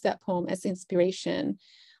use that poem as inspiration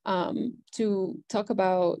to talk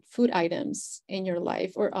about food items in your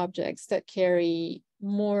life or objects that carry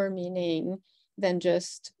more meaning than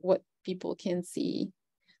just what people can see.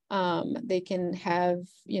 They can have,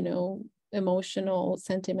 emotional,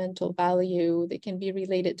 sentimental value. They can be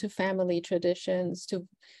related to family traditions, to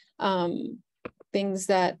things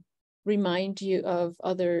that remind you of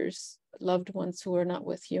others, loved ones who are not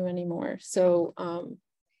with you anymore. So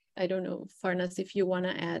I don't know, Farnaz, if you want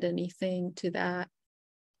to add anything to that.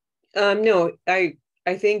 No, I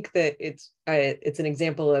think that it's an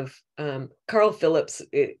example of Carl Phillips.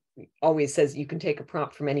 Always says you can take a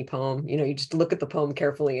prompt from any poem. You just look at the poem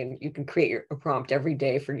carefully and you can create a prompt every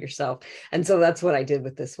day for yourself. And so that's what I did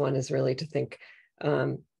with this one, is really to think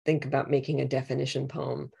about making a definition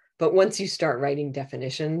poem. But once you start writing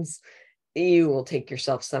definitions, you will take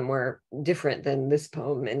yourself somewhere different than this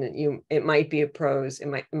poem, and it might be a prose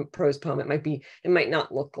poem. It might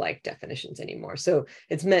not look like definitions anymore. So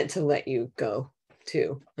it's meant to let you go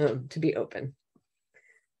to be open.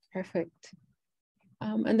 Perfect.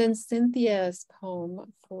 And then Cynthia's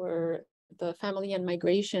poem for the family and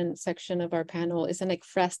migration section of our panel is an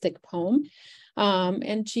ekphrastic poem.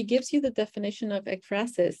 And she gives you the definition of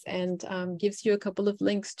ekphrasis and gives you a couple of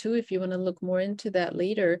links too, if you want to look more into that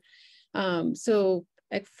later. So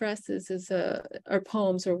ekphrasis are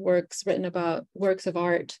poems or works written about works of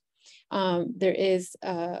art. There is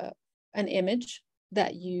an image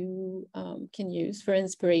that you can use for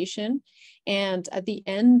inspiration. And at the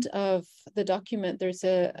end of the document, there's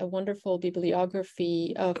a wonderful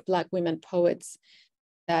bibliography of Black women poets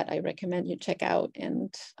that I recommend you check out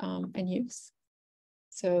and use.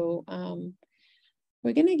 So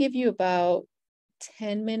we're gonna give you about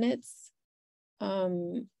 10 minutes.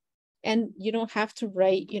 And you don't have to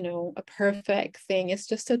write, a perfect thing. It's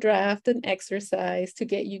just a draft, an exercise to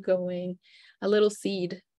get you going, a little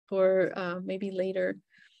seed for maybe later.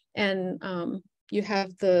 And you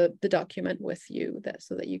have the document with you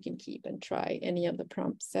so that you can keep and try any of the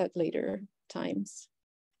prompts at later times.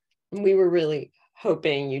 We were really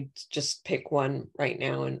hoping you'd just pick one right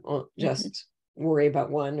now and just worry about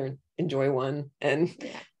one or enjoy one and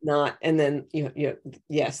not, and then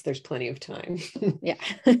yes, there's plenty of time. Yeah.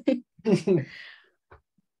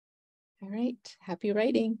 All right, happy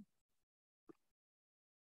writing.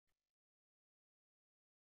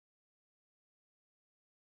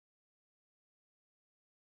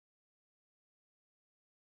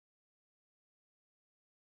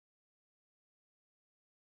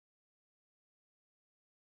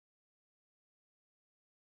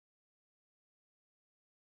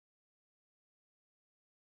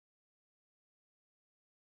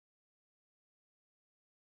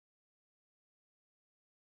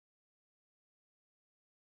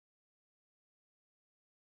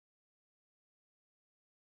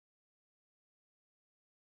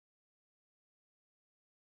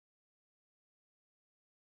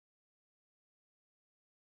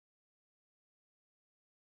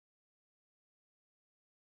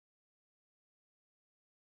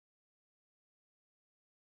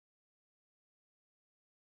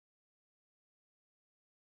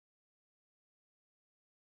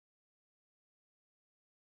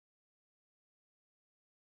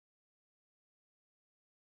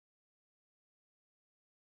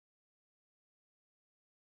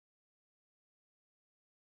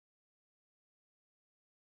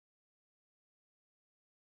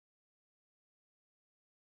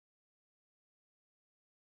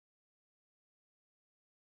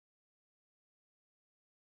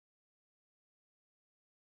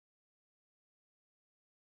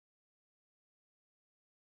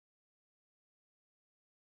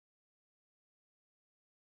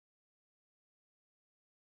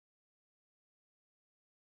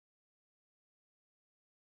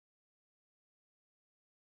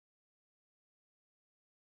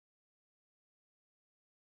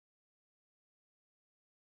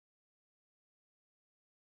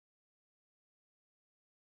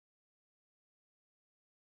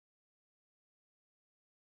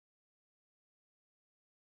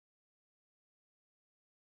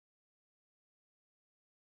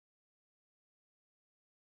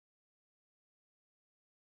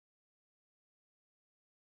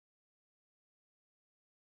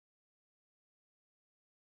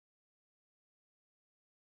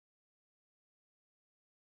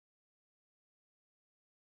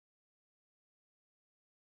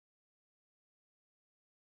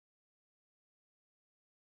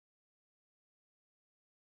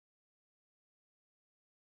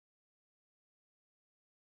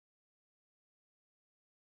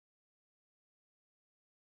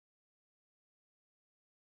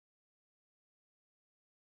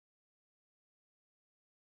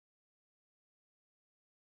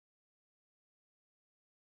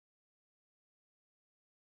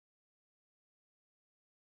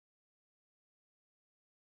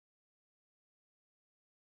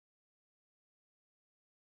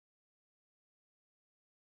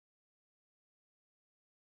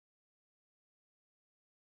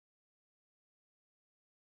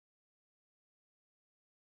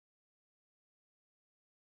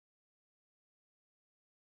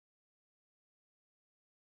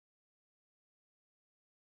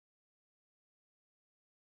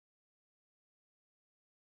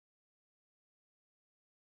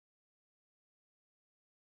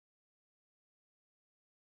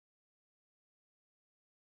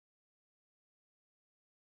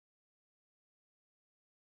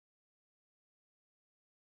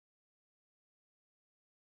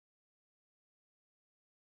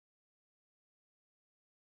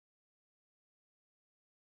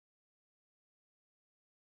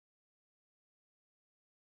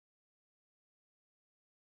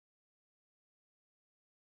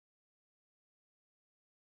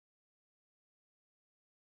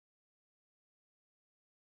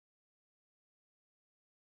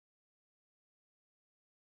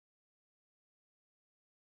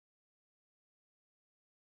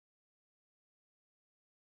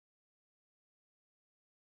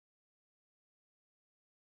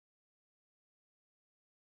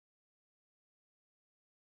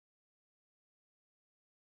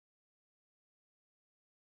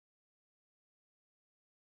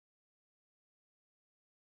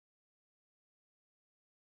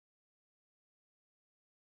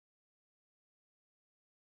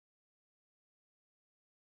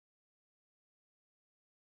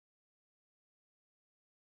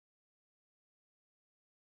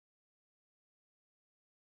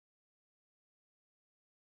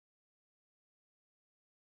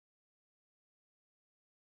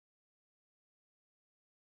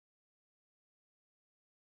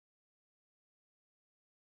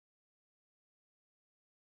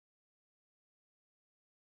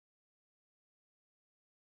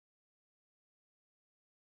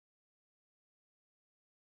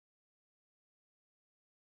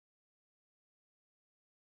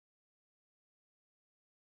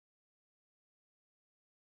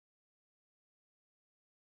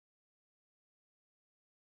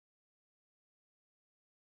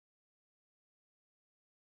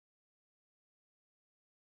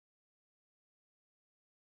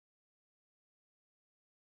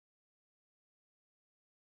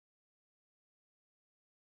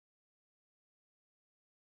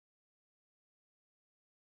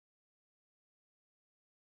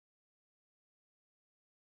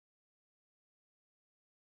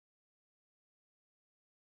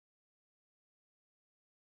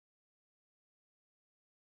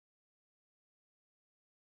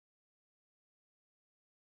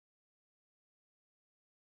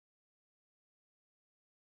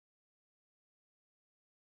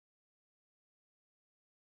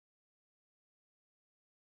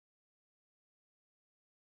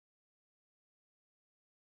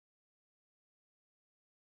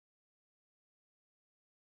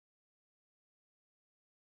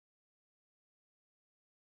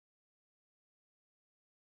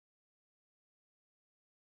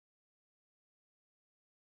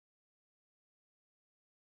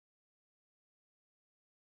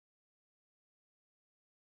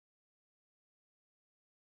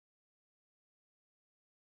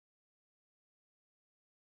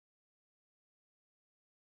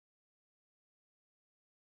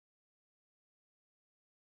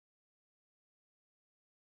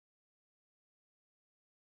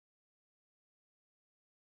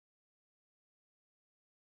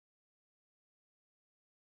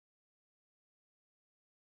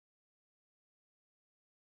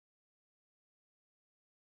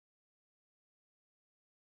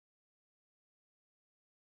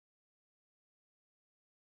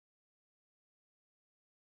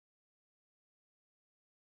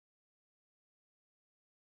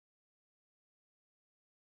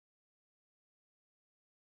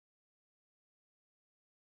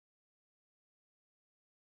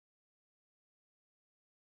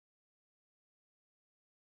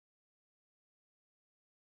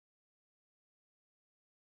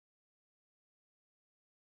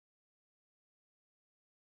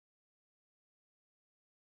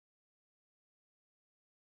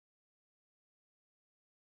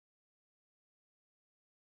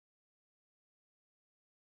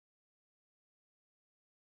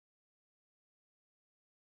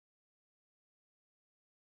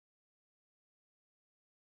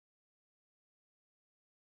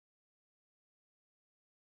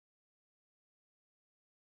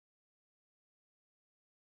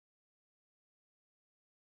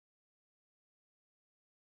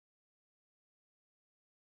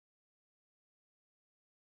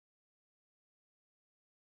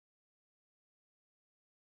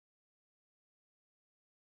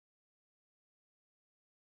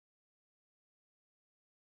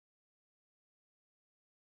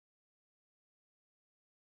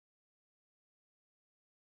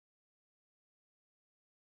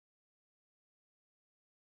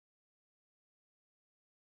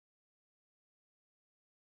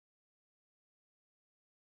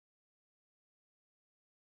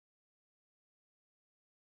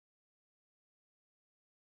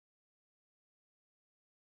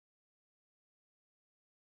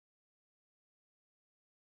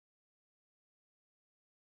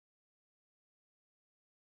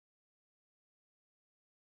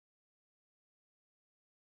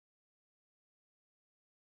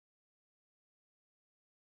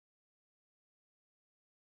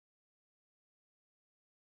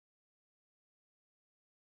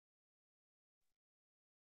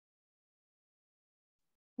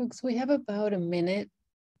 Folks, we have about a minute.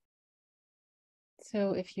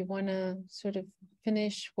 So if you want to sort of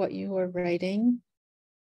finish what you are writing.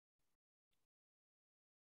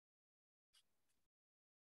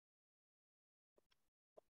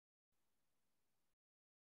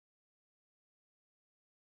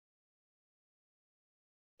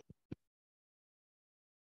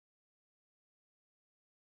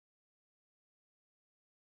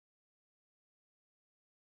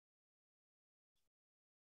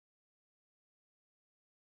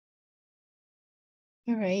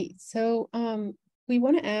 All right, so we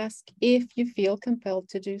want to ask if you feel compelled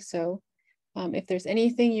to do so. If there's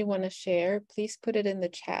anything you want to share, please put it in the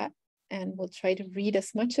chat and we'll try to read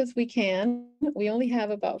as much as we can. We only have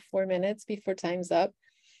about 4 minutes before time's up.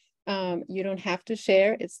 You don't have to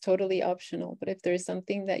share, it's totally optional. But if there's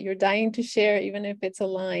something that you're dying to share, even if it's a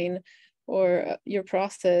line or your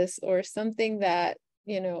process or something that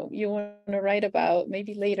you want to write about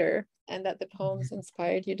maybe later and that the poems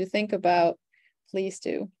inspired you to think about, please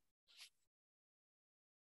do.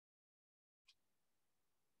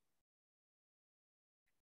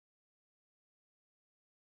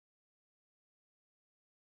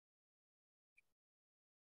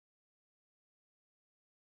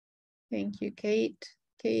 Thank you, Kate.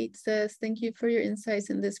 Kate says, thank you for your insights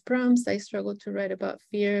in this prompt. I struggled to write about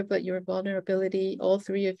fear, but your vulnerability, all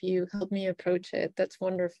three of you helped me approach it. That's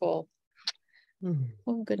wonderful.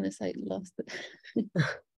 Oh goodness, I lost it.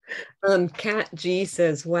 Kat G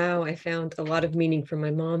says, wow, I found a lot of meaning from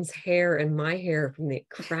my mom's hair and my hair from the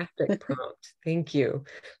craftic prompt. Thank you.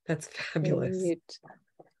 That's fabulous. Great.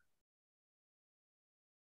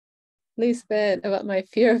 Lisbeth, about my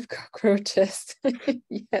fear of cockroaches.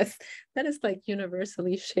 Yes, that is like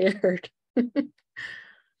universally shared.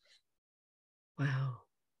 Wow.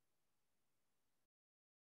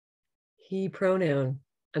 He pronoun,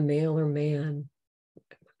 a male or man.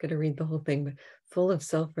 I'm not going to read the whole thing, but full of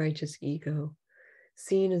self-righteous ego,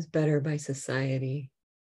 seen as better by society,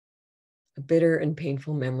 a bitter and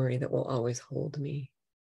painful memory that will always hold me.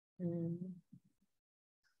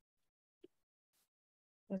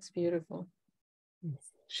 That's beautiful.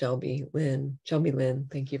 Shelby Lynn,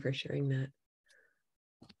 thank you for sharing that.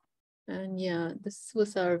 And yeah, this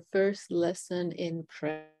was our first lesson in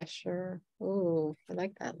pressure. Oh, I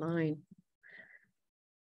like that line.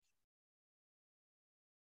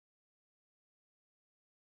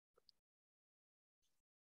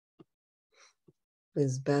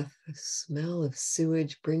 Lizbeth, the smell of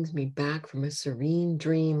sewage brings me back from a serene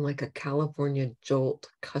dream like a California jolt,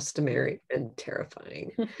 customary and terrifying.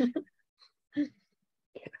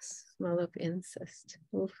 Yes. Smell of incest.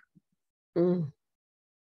 Oof.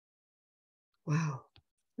 Wow.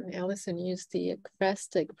 And Allison used the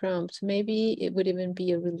ekphrastic prompt. Maybe it would even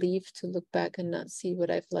be a relief to look back and not see what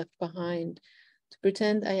I've left behind, to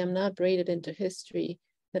pretend I am not braided into history,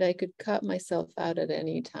 that I could cut myself out at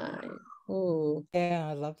any time. Oh, Yeah,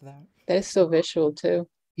 I love that. That is so visual too.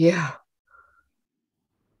 Yeah.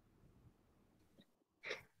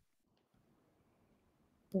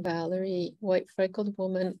 Valerie, white freckled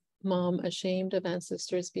woman, mom, ashamed of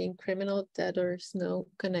ancestors being criminal debtors, no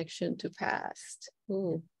connection to past.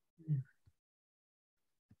 Ooh.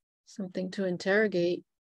 Something to interrogate.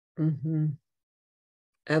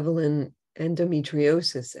 Evelyn,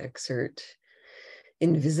 endometriosis excerpt.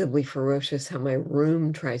 Invisibly ferocious how my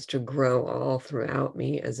room tries to grow all throughout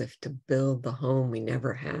me as if to build the home we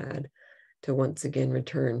never had, to once again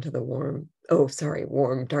return to the warm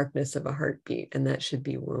darkness of a heartbeat. And that should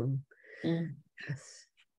be womb. Yes.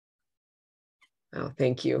 Oh,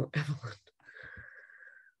 thank you, Evelyn.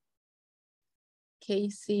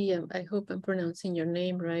 Casey, I hope I'm pronouncing your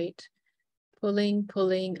name right.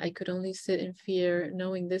 Pulling, I could only sit in fear,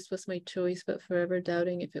 knowing this was my choice, but forever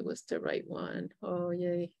doubting if it was the right one. Oh,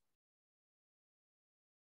 yay.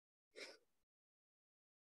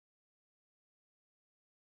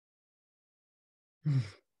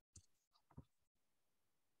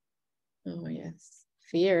 Oh, yes.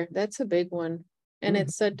 Fear, that's a big one. And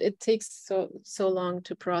it takes so long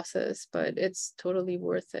to process, but it's totally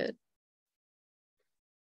worth it.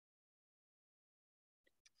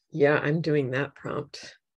 Yeah, I'm doing that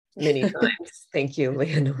prompt many times. Thank you,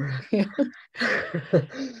 Leonora.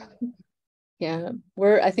 Yeah,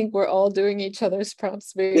 I think we're all doing each other's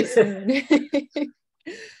prompts very soon.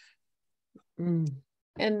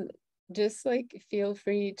 And just like feel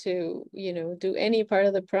free to, do any part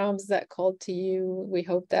of the prompts that called to you. We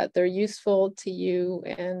hope that they're useful to you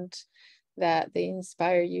and that they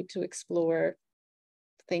inspire you to explore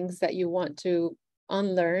things that you want to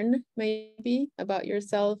unlearn maybe about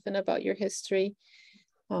yourself and about your history.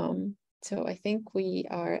 So I think we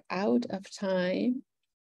are out of time.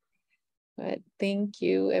 But thank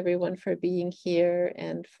you everyone for being here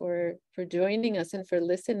and for joining us and for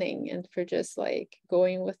listening and for just like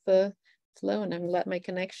going with the flow. And I'm glad my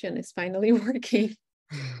connection is finally working.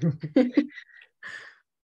 It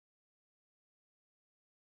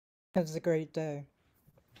was a great day.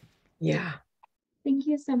 Yeah. Thank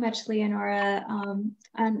you so much, Leonora.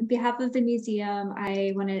 On behalf of the museum,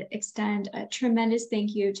 I want to extend a tremendous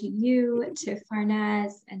thank you to you, to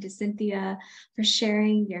Farnaz, and to Cynthia for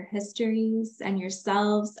sharing your histories and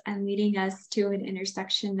yourselves and leading us to an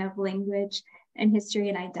intersection of language and history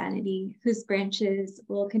and identity, whose branches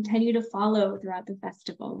will continue to follow throughout the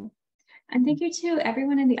festival. And thank you to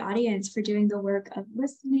everyone in the audience for doing the work of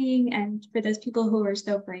listening, and for those people who were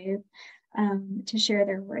so brave to share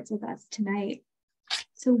their words with us tonight.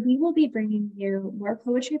 So we will be bringing you more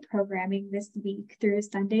poetry programming this week through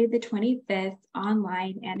Sunday the 25th,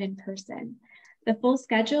 online and in person. The full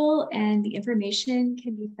schedule and the information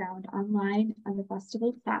can be found online on the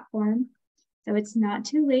festival platform. So it's not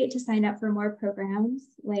too late to sign up for more programs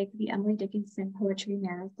like the Emily Dickinson Poetry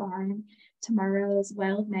Marathon, tomorrow's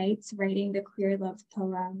Wild Nights Writing the Queer Love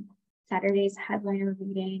Poem, Saturday's Headliner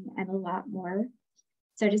Reading, and a lot more.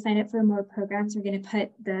 So to sign up for more programs, we're going to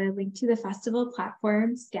put the link to the festival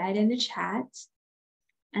platform SCED in the chat.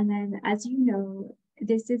 And then, as you know,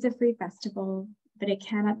 this is a free festival, but it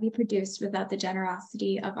cannot be produced without the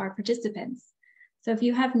generosity of our participants. So if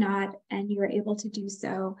you have not and you are able to do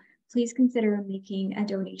so, please consider making a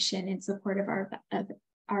donation in support of our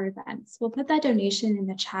events. We'll put that donation in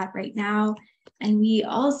the chat right now. And we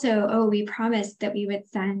also, we promised that we would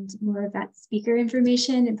send more event speaker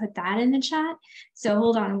information and put that in the chat. So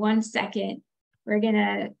hold on 1 second. We're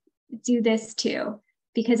gonna do this too,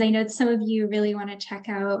 because I know some of you really wanna check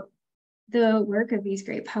out the work of these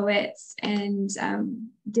great poets and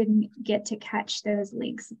didn't get to catch those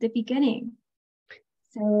links at the beginning.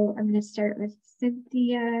 So I'm gonna start with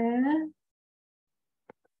Cynthia,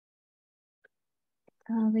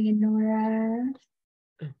 Leonora.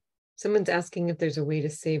 Someone's asking if there's a way to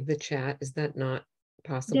save the chat. Is that not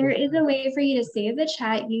possible? There is a way for you to save the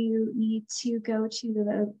chat. You need to go to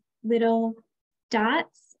the little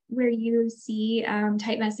dots where you see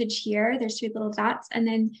type message here. There's 3 little dots, and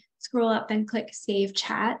then scroll up and click save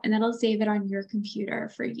chat, and that'll save it on your computer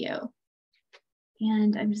for you.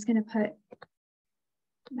 And I'm just gonna put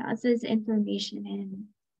Naz's information in.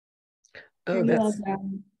 Oh,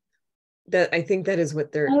 that I think that is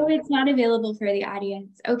what they're. Oh, it's not available for the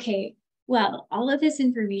audience. Okay, well, all of this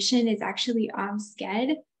information is actually on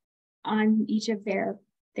SCED on each of their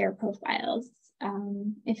profiles.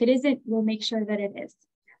 If it isn't, we'll make sure that it is,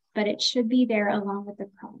 but it should be there along with the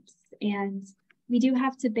prompts. And we do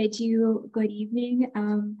have to bid you good evening,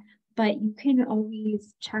 but you can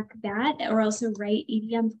always check that, or also write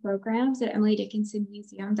EDM programs at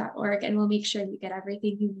emilydickinsonmuseum.org, and we'll make sure you get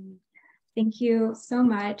everything you need. Thank you so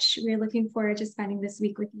much. We're looking forward to spending this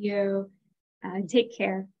week with you. Take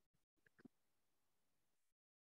care.